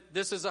went,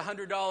 this is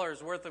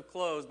 $100 worth of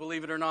clothes,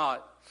 believe it or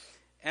not.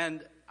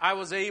 And I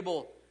was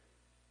able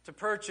to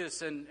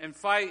purchase and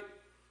fight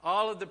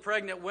all of the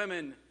pregnant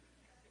women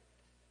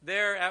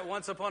there at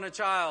Once Upon a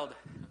Child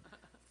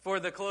for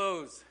the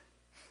clothes.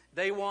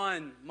 They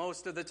won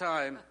most of the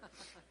time.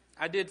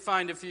 I did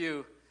find a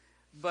few.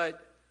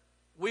 But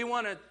we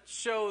want to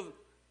show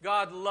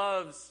God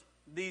loves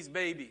these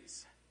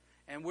babies.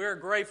 And we're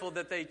grateful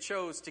that they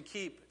chose to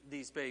keep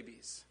these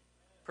babies.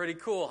 Pretty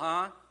cool,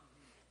 huh?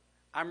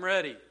 I'm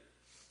ready.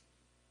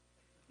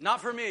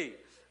 Not for me.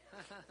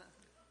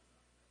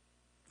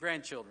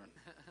 Grandchildren.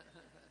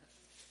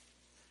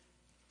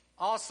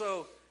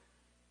 Also,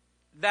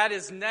 that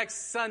is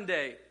next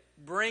Sunday.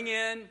 Bring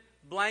in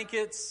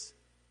blankets,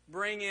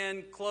 bring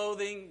in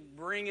clothing,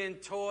 bring in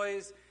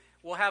toys.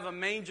 We'll have a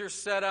manger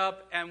set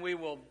up, and we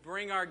will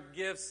bring our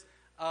gifts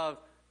of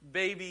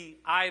baby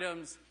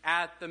items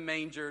at the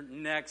manger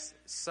next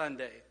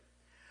Sunday.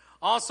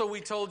 Also,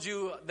 we told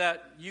you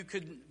that you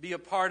could be a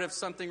part of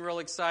something real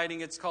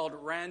exciting. It's called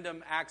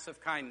Random Acts of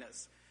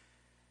Kindness.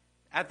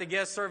 At the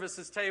guest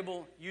services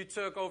table, you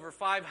took over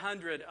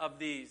 500 of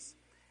these.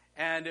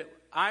 And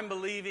I'm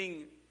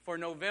believing for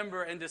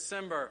November and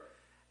December,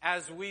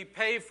 as we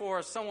pay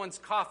for someone's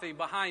coffee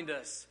behind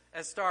us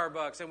at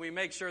Starbucks, and we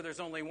make sure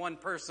there's only one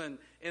person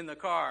in the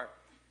car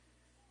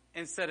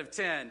instead of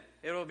 10.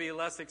 It'll be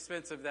less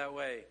expensive that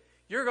way.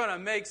 You're going to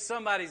make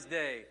somebody's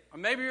day. Or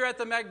maybe you're at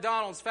the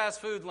McDonald's fast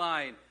food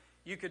line.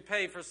 You could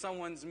pay for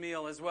someone's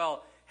meal as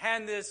well.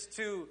 Hand this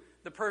to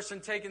the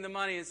person taking the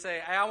money and say,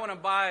 hey, I want to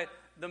buy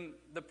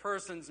the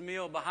person's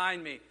meal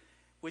behind me.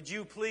 Would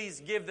you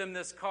please give them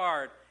this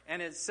card?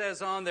 And it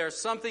says on there,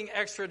 something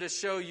extra to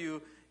show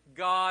you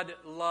God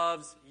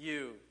loves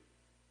you.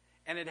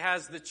 And it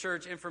has the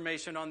church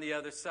information on the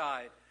other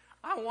side.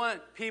 I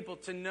want people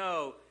to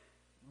know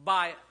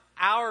by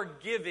our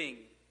giving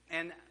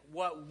and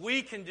what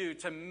we can do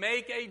to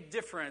make a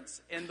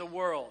difference in the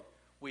world.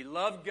 We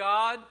love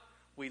God.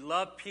 We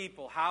love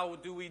people. How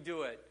do we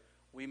do it?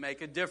 We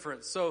make a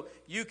difference. So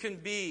you can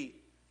be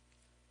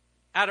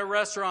at a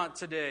restaurant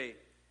today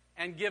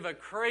and give a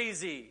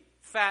crazy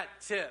fat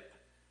tip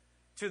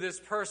to this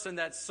person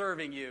that's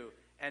serving you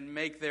and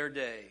make their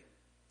day.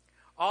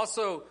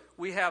 Also,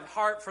 we have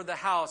Heart for the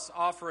House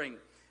offering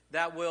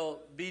that will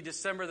be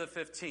December the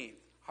 15th.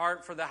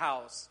 Heart for the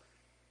House.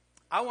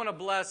 I want to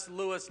bless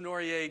Louis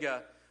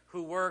Noriega,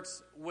 who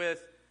works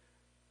with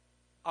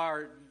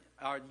our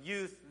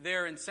youth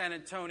there in San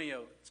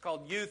Antonio. It's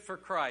called Youth for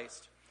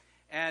Christ.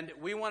 And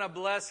we want to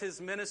bless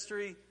his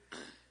ministry.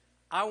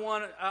 I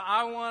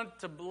want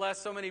to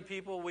bless so many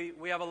people.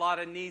 We have a lot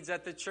of needs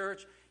at the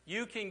church.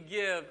 You can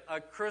give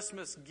a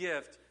Christmas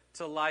gift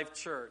to Life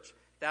Church.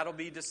 That'll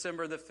be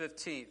December the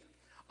 15th.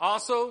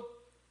 Also,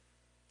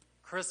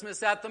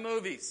 Christmas at the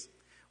movies.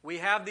 We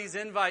have these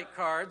invite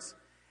cards.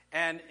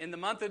 And in the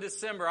month of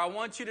December, I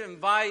want you to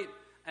invite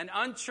an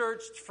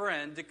unchurched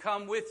friend to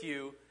come with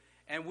you.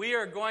 And we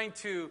are going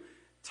to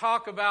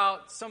talk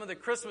about some of the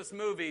Christmas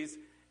movies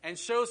and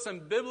show some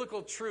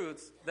biblical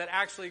truths that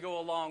actually go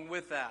along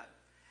with that.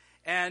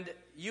 And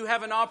you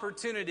have an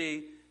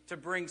opportunity to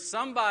bring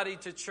somebody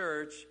to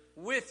church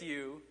with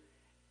you,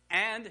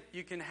 and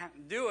you can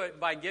do it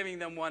by giving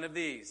them one of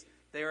these.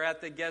 They are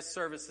at the guest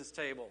services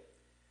table.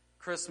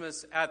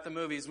 Christmas at the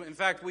movies. In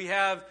fact, we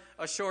have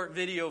a short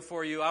video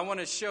for you. I want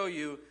to show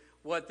you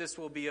what this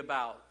will be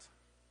about.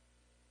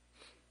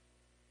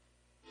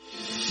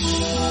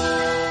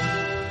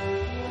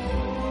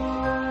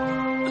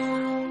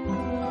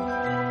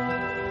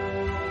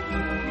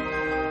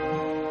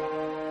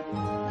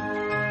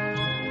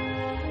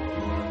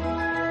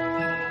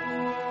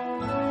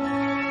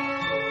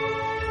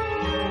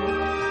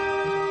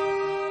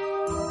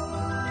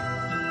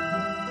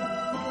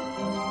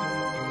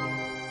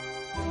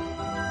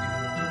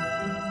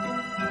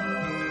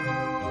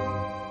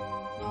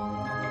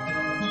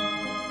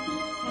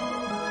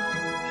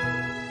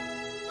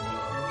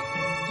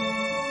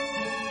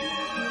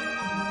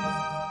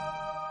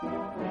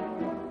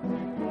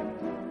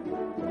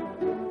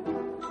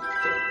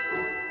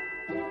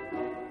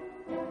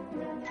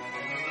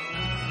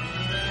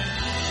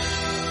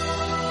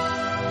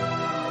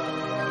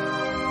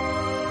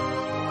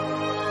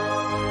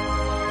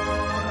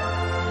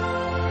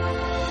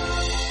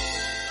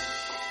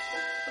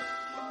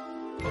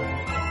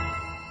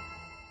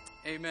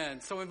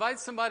 Amen. So invite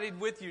somebody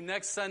with you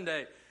next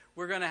Sunday.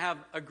 We're going to have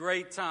a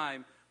great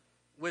time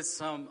with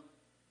some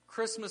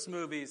Christmas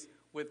movies,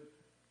 with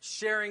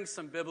sharing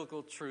some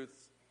biblical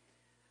truths.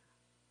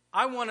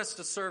 I want us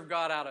to serve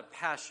God out of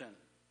passion.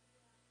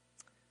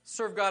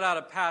 Serve God out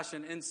of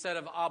passion instead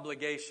of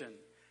obligation.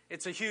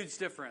 It's a huge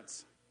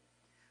difference.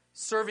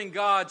 Serving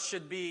God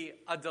should be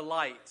a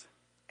delight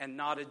and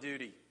not a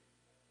duty.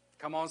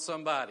 Come on,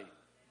 somebody.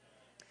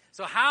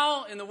 So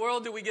how in the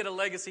world do we get a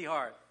legacy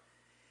heart?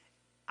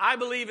 I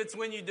believe it's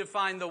when you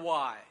define the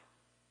why.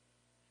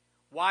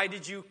 Why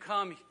did you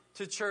come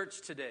to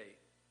church today?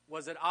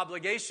 Was it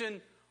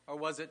obligation or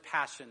was it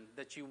passion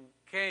that you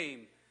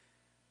came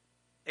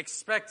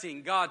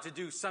expecting God to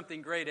do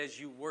something great as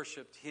you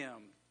worshiped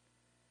Him.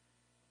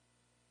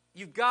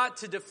 You've got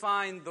to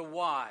define the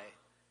why.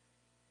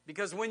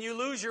 Because when you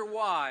lose your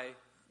why,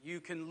 you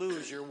can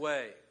lose your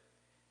way.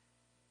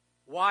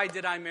 Why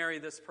did I marry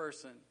this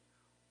person?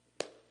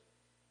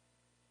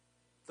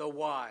 The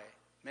why.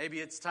 Maybe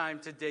it's time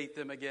to date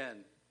them again.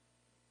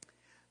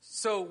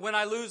 So when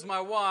I lose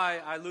my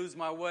why, I lose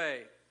my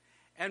way.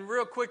 And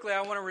real quickly,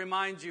 I want to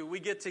remind you, we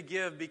get to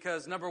give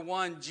because, number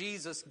one,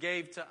 Jesus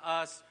gave to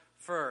us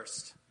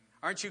first.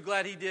 Aren't you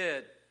glad He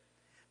did?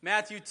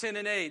 Matthew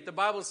 10:8, the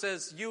Bible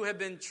says, you have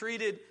been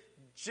treated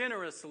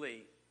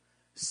generously,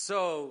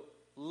 so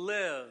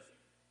live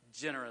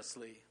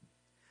generously.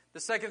 The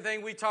second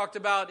thing we talked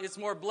about, it's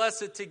more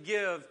blessed to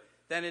give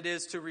than it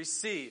is to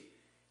receive.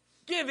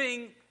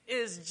 Giving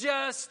is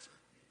just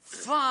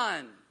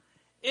fun.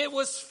 It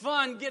was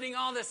fun getting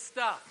all this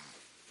stuff.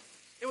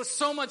 It was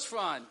so much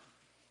fun.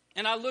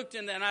 And I looked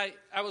and I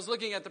was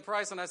looking at the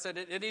price and I said,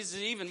 it is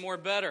even more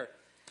better.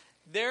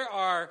 There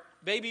are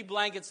baby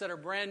blankets that are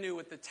brand new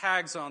with the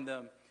tags on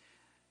them.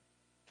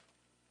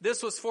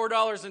 This was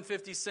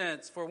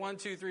 $4.50 for 1,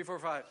 2, 3,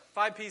 4,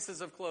 5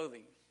 pieces of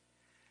clothing.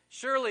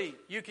 Surely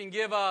you can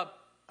give up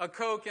a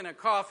Coke and a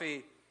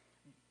coffee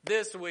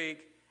this week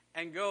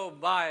and go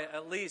buy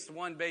at least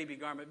one baby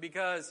garment,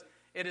 because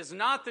it is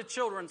not the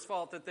children's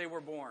fault that they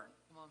were born.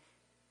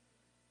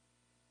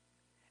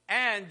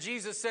 And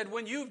Jesus said,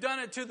 when you've done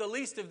it to the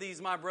least of these,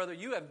 my brother,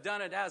 you have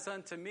done it as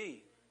unto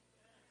me.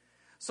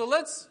 So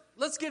let's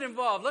get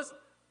involved.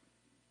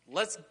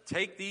 Let's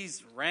take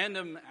these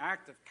random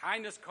act of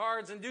kindness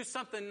cards and do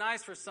something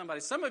nice for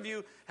somebody. Some of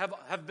you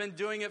have been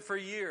doing it for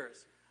years.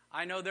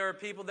 I know there are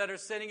people that are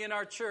sitting in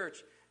our church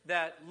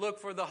that look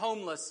for the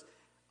homeless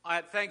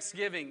at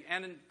Thanksgiving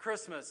and in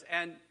Christmas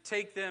and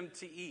take them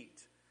to eat.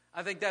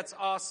 I think that's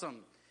awesome.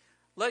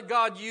 Let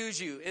God use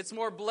you. It's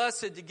more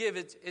blessed to give.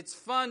 It's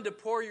fun to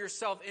pour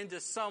yourself into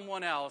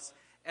someone else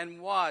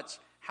and watch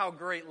how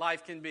great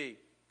life can be.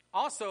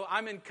 Also,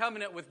 I'm in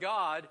covenant with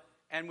God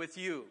and with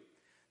you.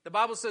 The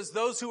Bible says,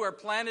 those who are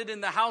planted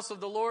in the house of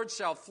the Lord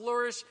shall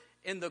flourish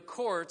in the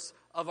courts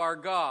of our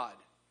God.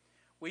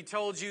 We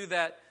told you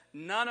that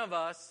none of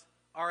us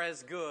are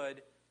as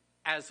good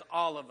as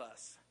all of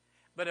us.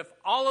 But if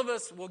all of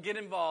us will get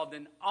involved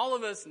and all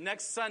of us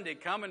next Sunday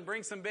come and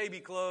bring some baby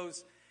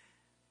clothes,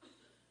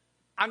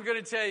 I'm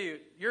going to tell you,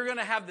 you're going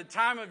to have the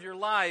time of your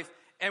life,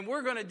 and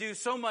we're going to do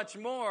so much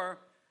more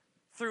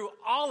through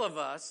all of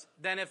us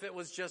than if it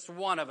was just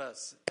one of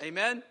us.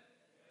 Amen?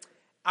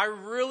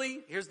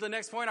 Here's the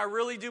next point, I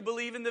really do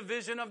believe in the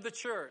vision of the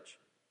church.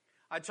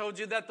 I told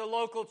you that the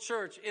local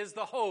church is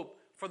the hope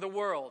for the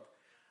world.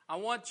 I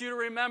want you to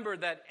remember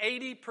that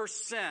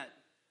 80%,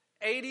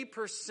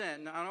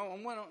 now I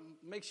want to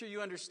make sure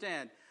you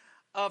understand,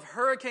 of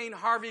Hurricane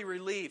Harvey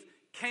relief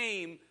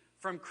came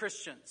from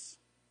Christians.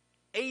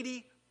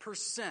 80%.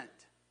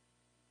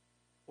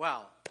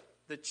 Wow,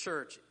 the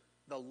church,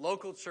 the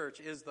local church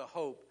is the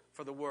hope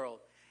for the world.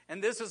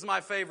 And this is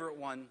my favorite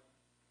one.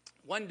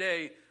 One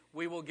day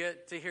we will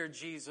get to hear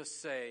Jesus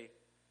say,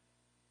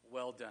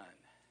 well done.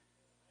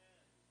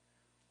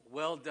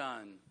 Well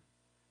done.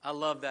 I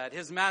love that.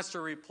 His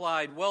master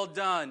replied, well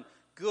done,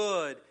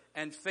 good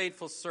and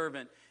faithful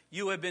servant.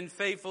 You have been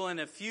faithful in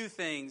a few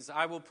things.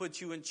 I will put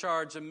you in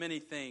charge of many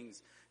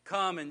things.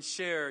 Come and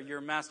share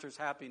your master's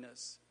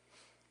happiness.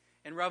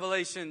 In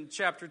Revelation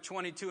chapter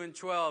 22 and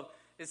 12,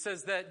 it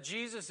says that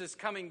Jesus is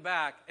coming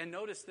back. And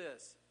notice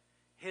this,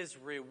 his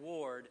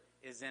reward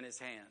is in his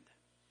hand.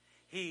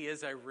 He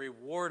is a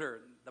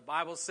rewarder. The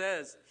Bible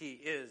says he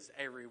is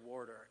a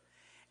rewarder.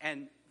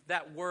 And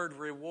that word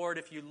reward,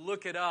 if you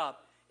look it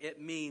up, it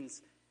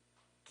means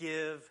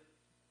give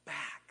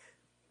back.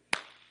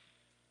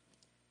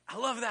 I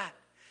love that.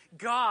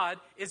 God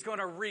is going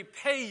to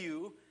repay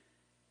you,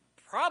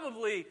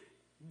 probably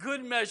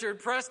good measure,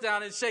 pressed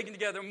down and shaken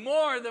together,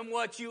 more than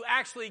what you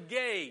actually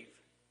gave.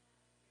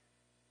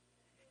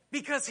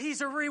 Because he's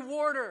a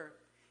rewarder.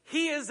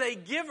 He is a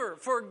giver.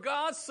 For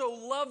God so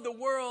loved the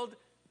world,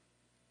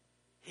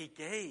 he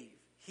gave.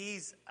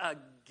 He's a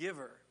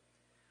giver.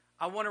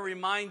 I want to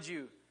remind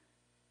you,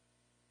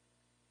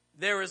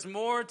 there is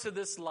more to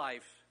this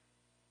life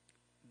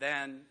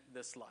than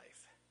this life.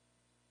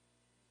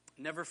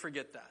 Never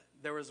forget that.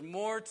 There is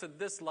more to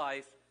this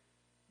life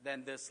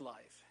than this life.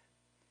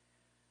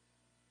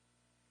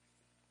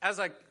 As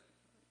I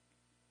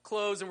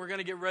close, and we're going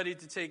to get ready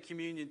to take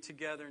communion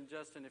together, and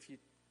Justin, if you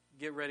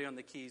get ready on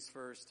the keys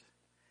first.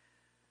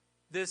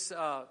 This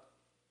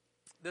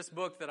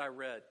book that I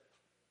read,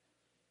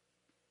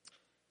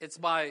 it's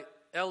by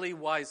Elie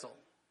Wiesel.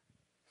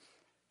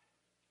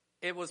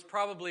 It was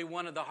probably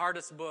one of the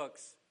hardest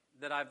books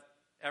that I've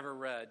ever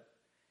read.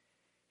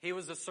 He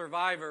was a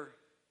survivor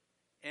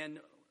in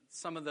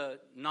some of the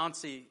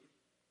Nazi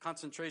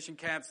concentration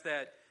camps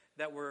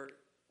that were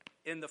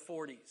in the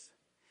 40s.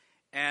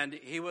 And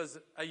he was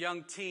a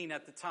young teen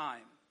at the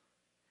time.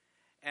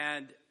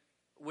 And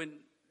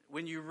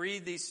when you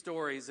read these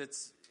stories,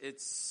 it's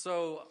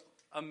so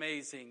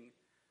amazing.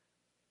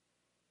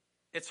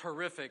 It's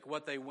horrific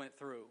what they went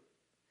through.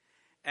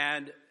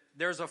 And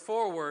there's a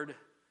foreword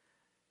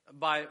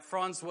by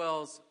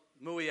Francois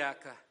Mouillac,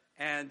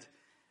 and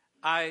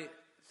I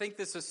think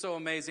this is so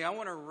amazing. I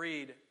want to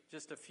read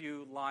just a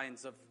few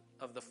lines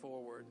of the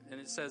foreword, and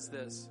it says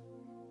this.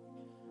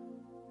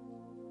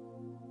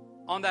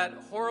 On that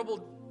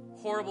horrible,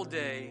 horrible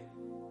day,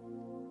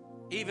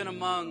 even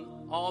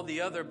among all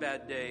the other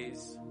bad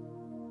days,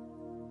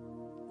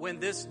 when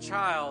this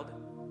child,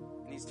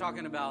 and he's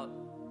talking about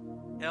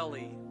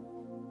Ellie,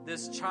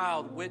 this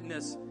child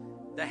witnessed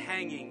the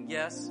hanging,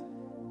 yes,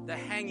 the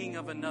hanging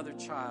of another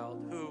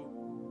child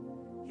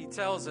who, he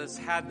tells us,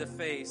 had the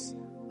face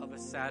of a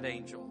sad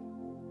angel.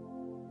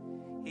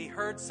 He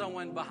heard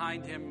someone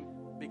behind him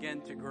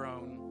begin to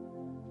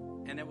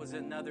groan, and it was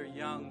another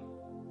young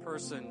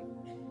person.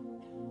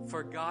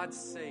 For God's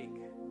sake,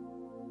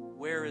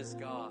 where is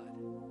God?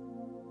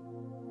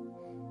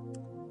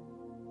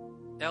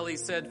 Ellie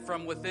said,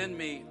 from within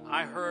me,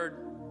 I heard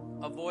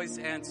a voice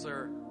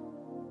answer,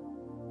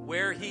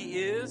 where he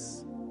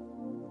is,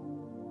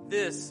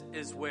 this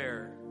is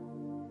where,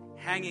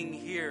 hanging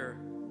here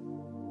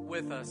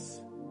with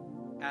us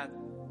at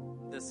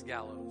this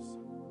gallows.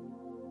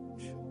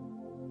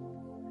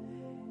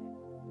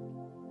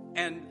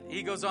 And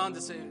he goes on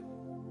to say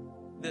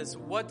this,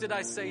 what did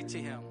I say to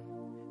him?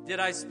 Did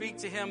I speak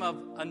to him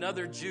of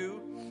another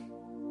Jew?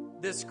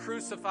 This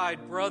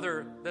crucified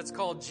brother that's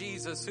called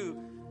Jesus,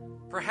 who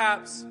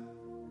perhaps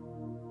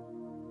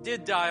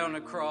did die on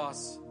a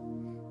cross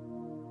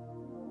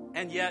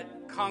and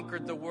yet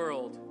conquered the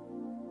world.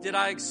 Did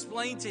I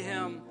explain to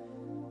him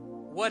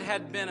what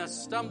had been a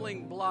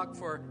stumbling block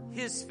for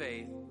his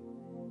faith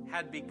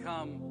had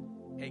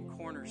become a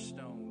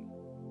cornerstone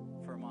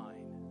for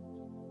mine?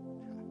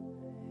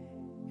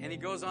 And he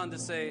goes on to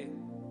say,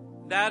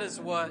 that is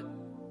what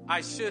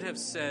I should have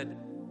said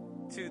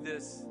to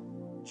this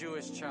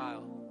Jewish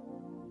child,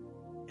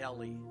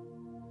 Ellie.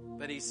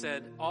 But he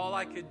said, all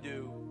I could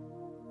do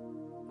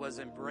was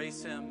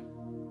embrace him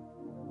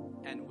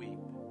and weep.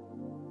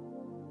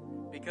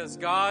 Because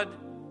God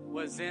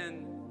was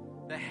in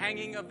the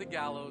hanging of the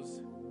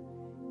gallows.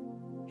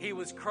 He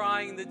was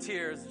crying the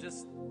tears,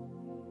 just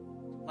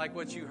like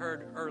what you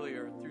heard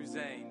earlier through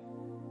Zane.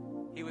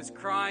 He was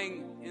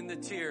crying in the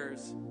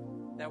tears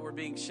that were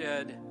being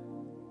shed.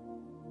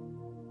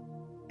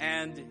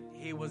 And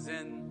he was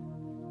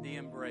in the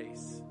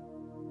embrace.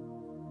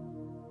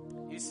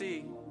 You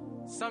see,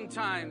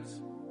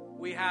 sometimes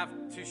we have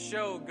to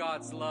show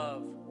God's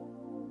love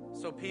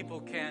so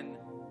people can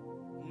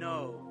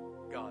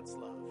know God's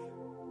love.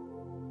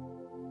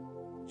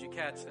 Did you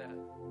catch that?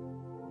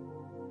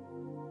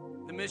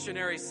 The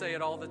missionaries say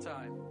it all the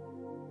time.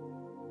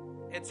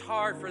 It's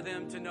hard for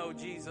them to know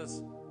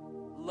Jesus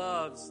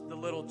loves the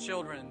little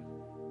children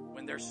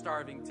when they're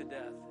starving to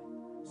death.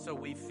 So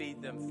we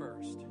feed them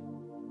first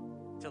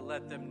to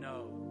let them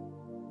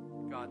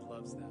know God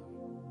loves them.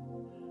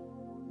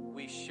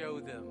 We show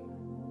them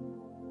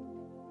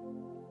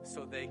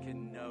so they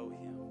can know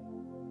Him.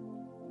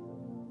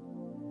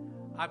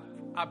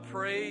 I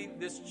pray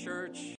this church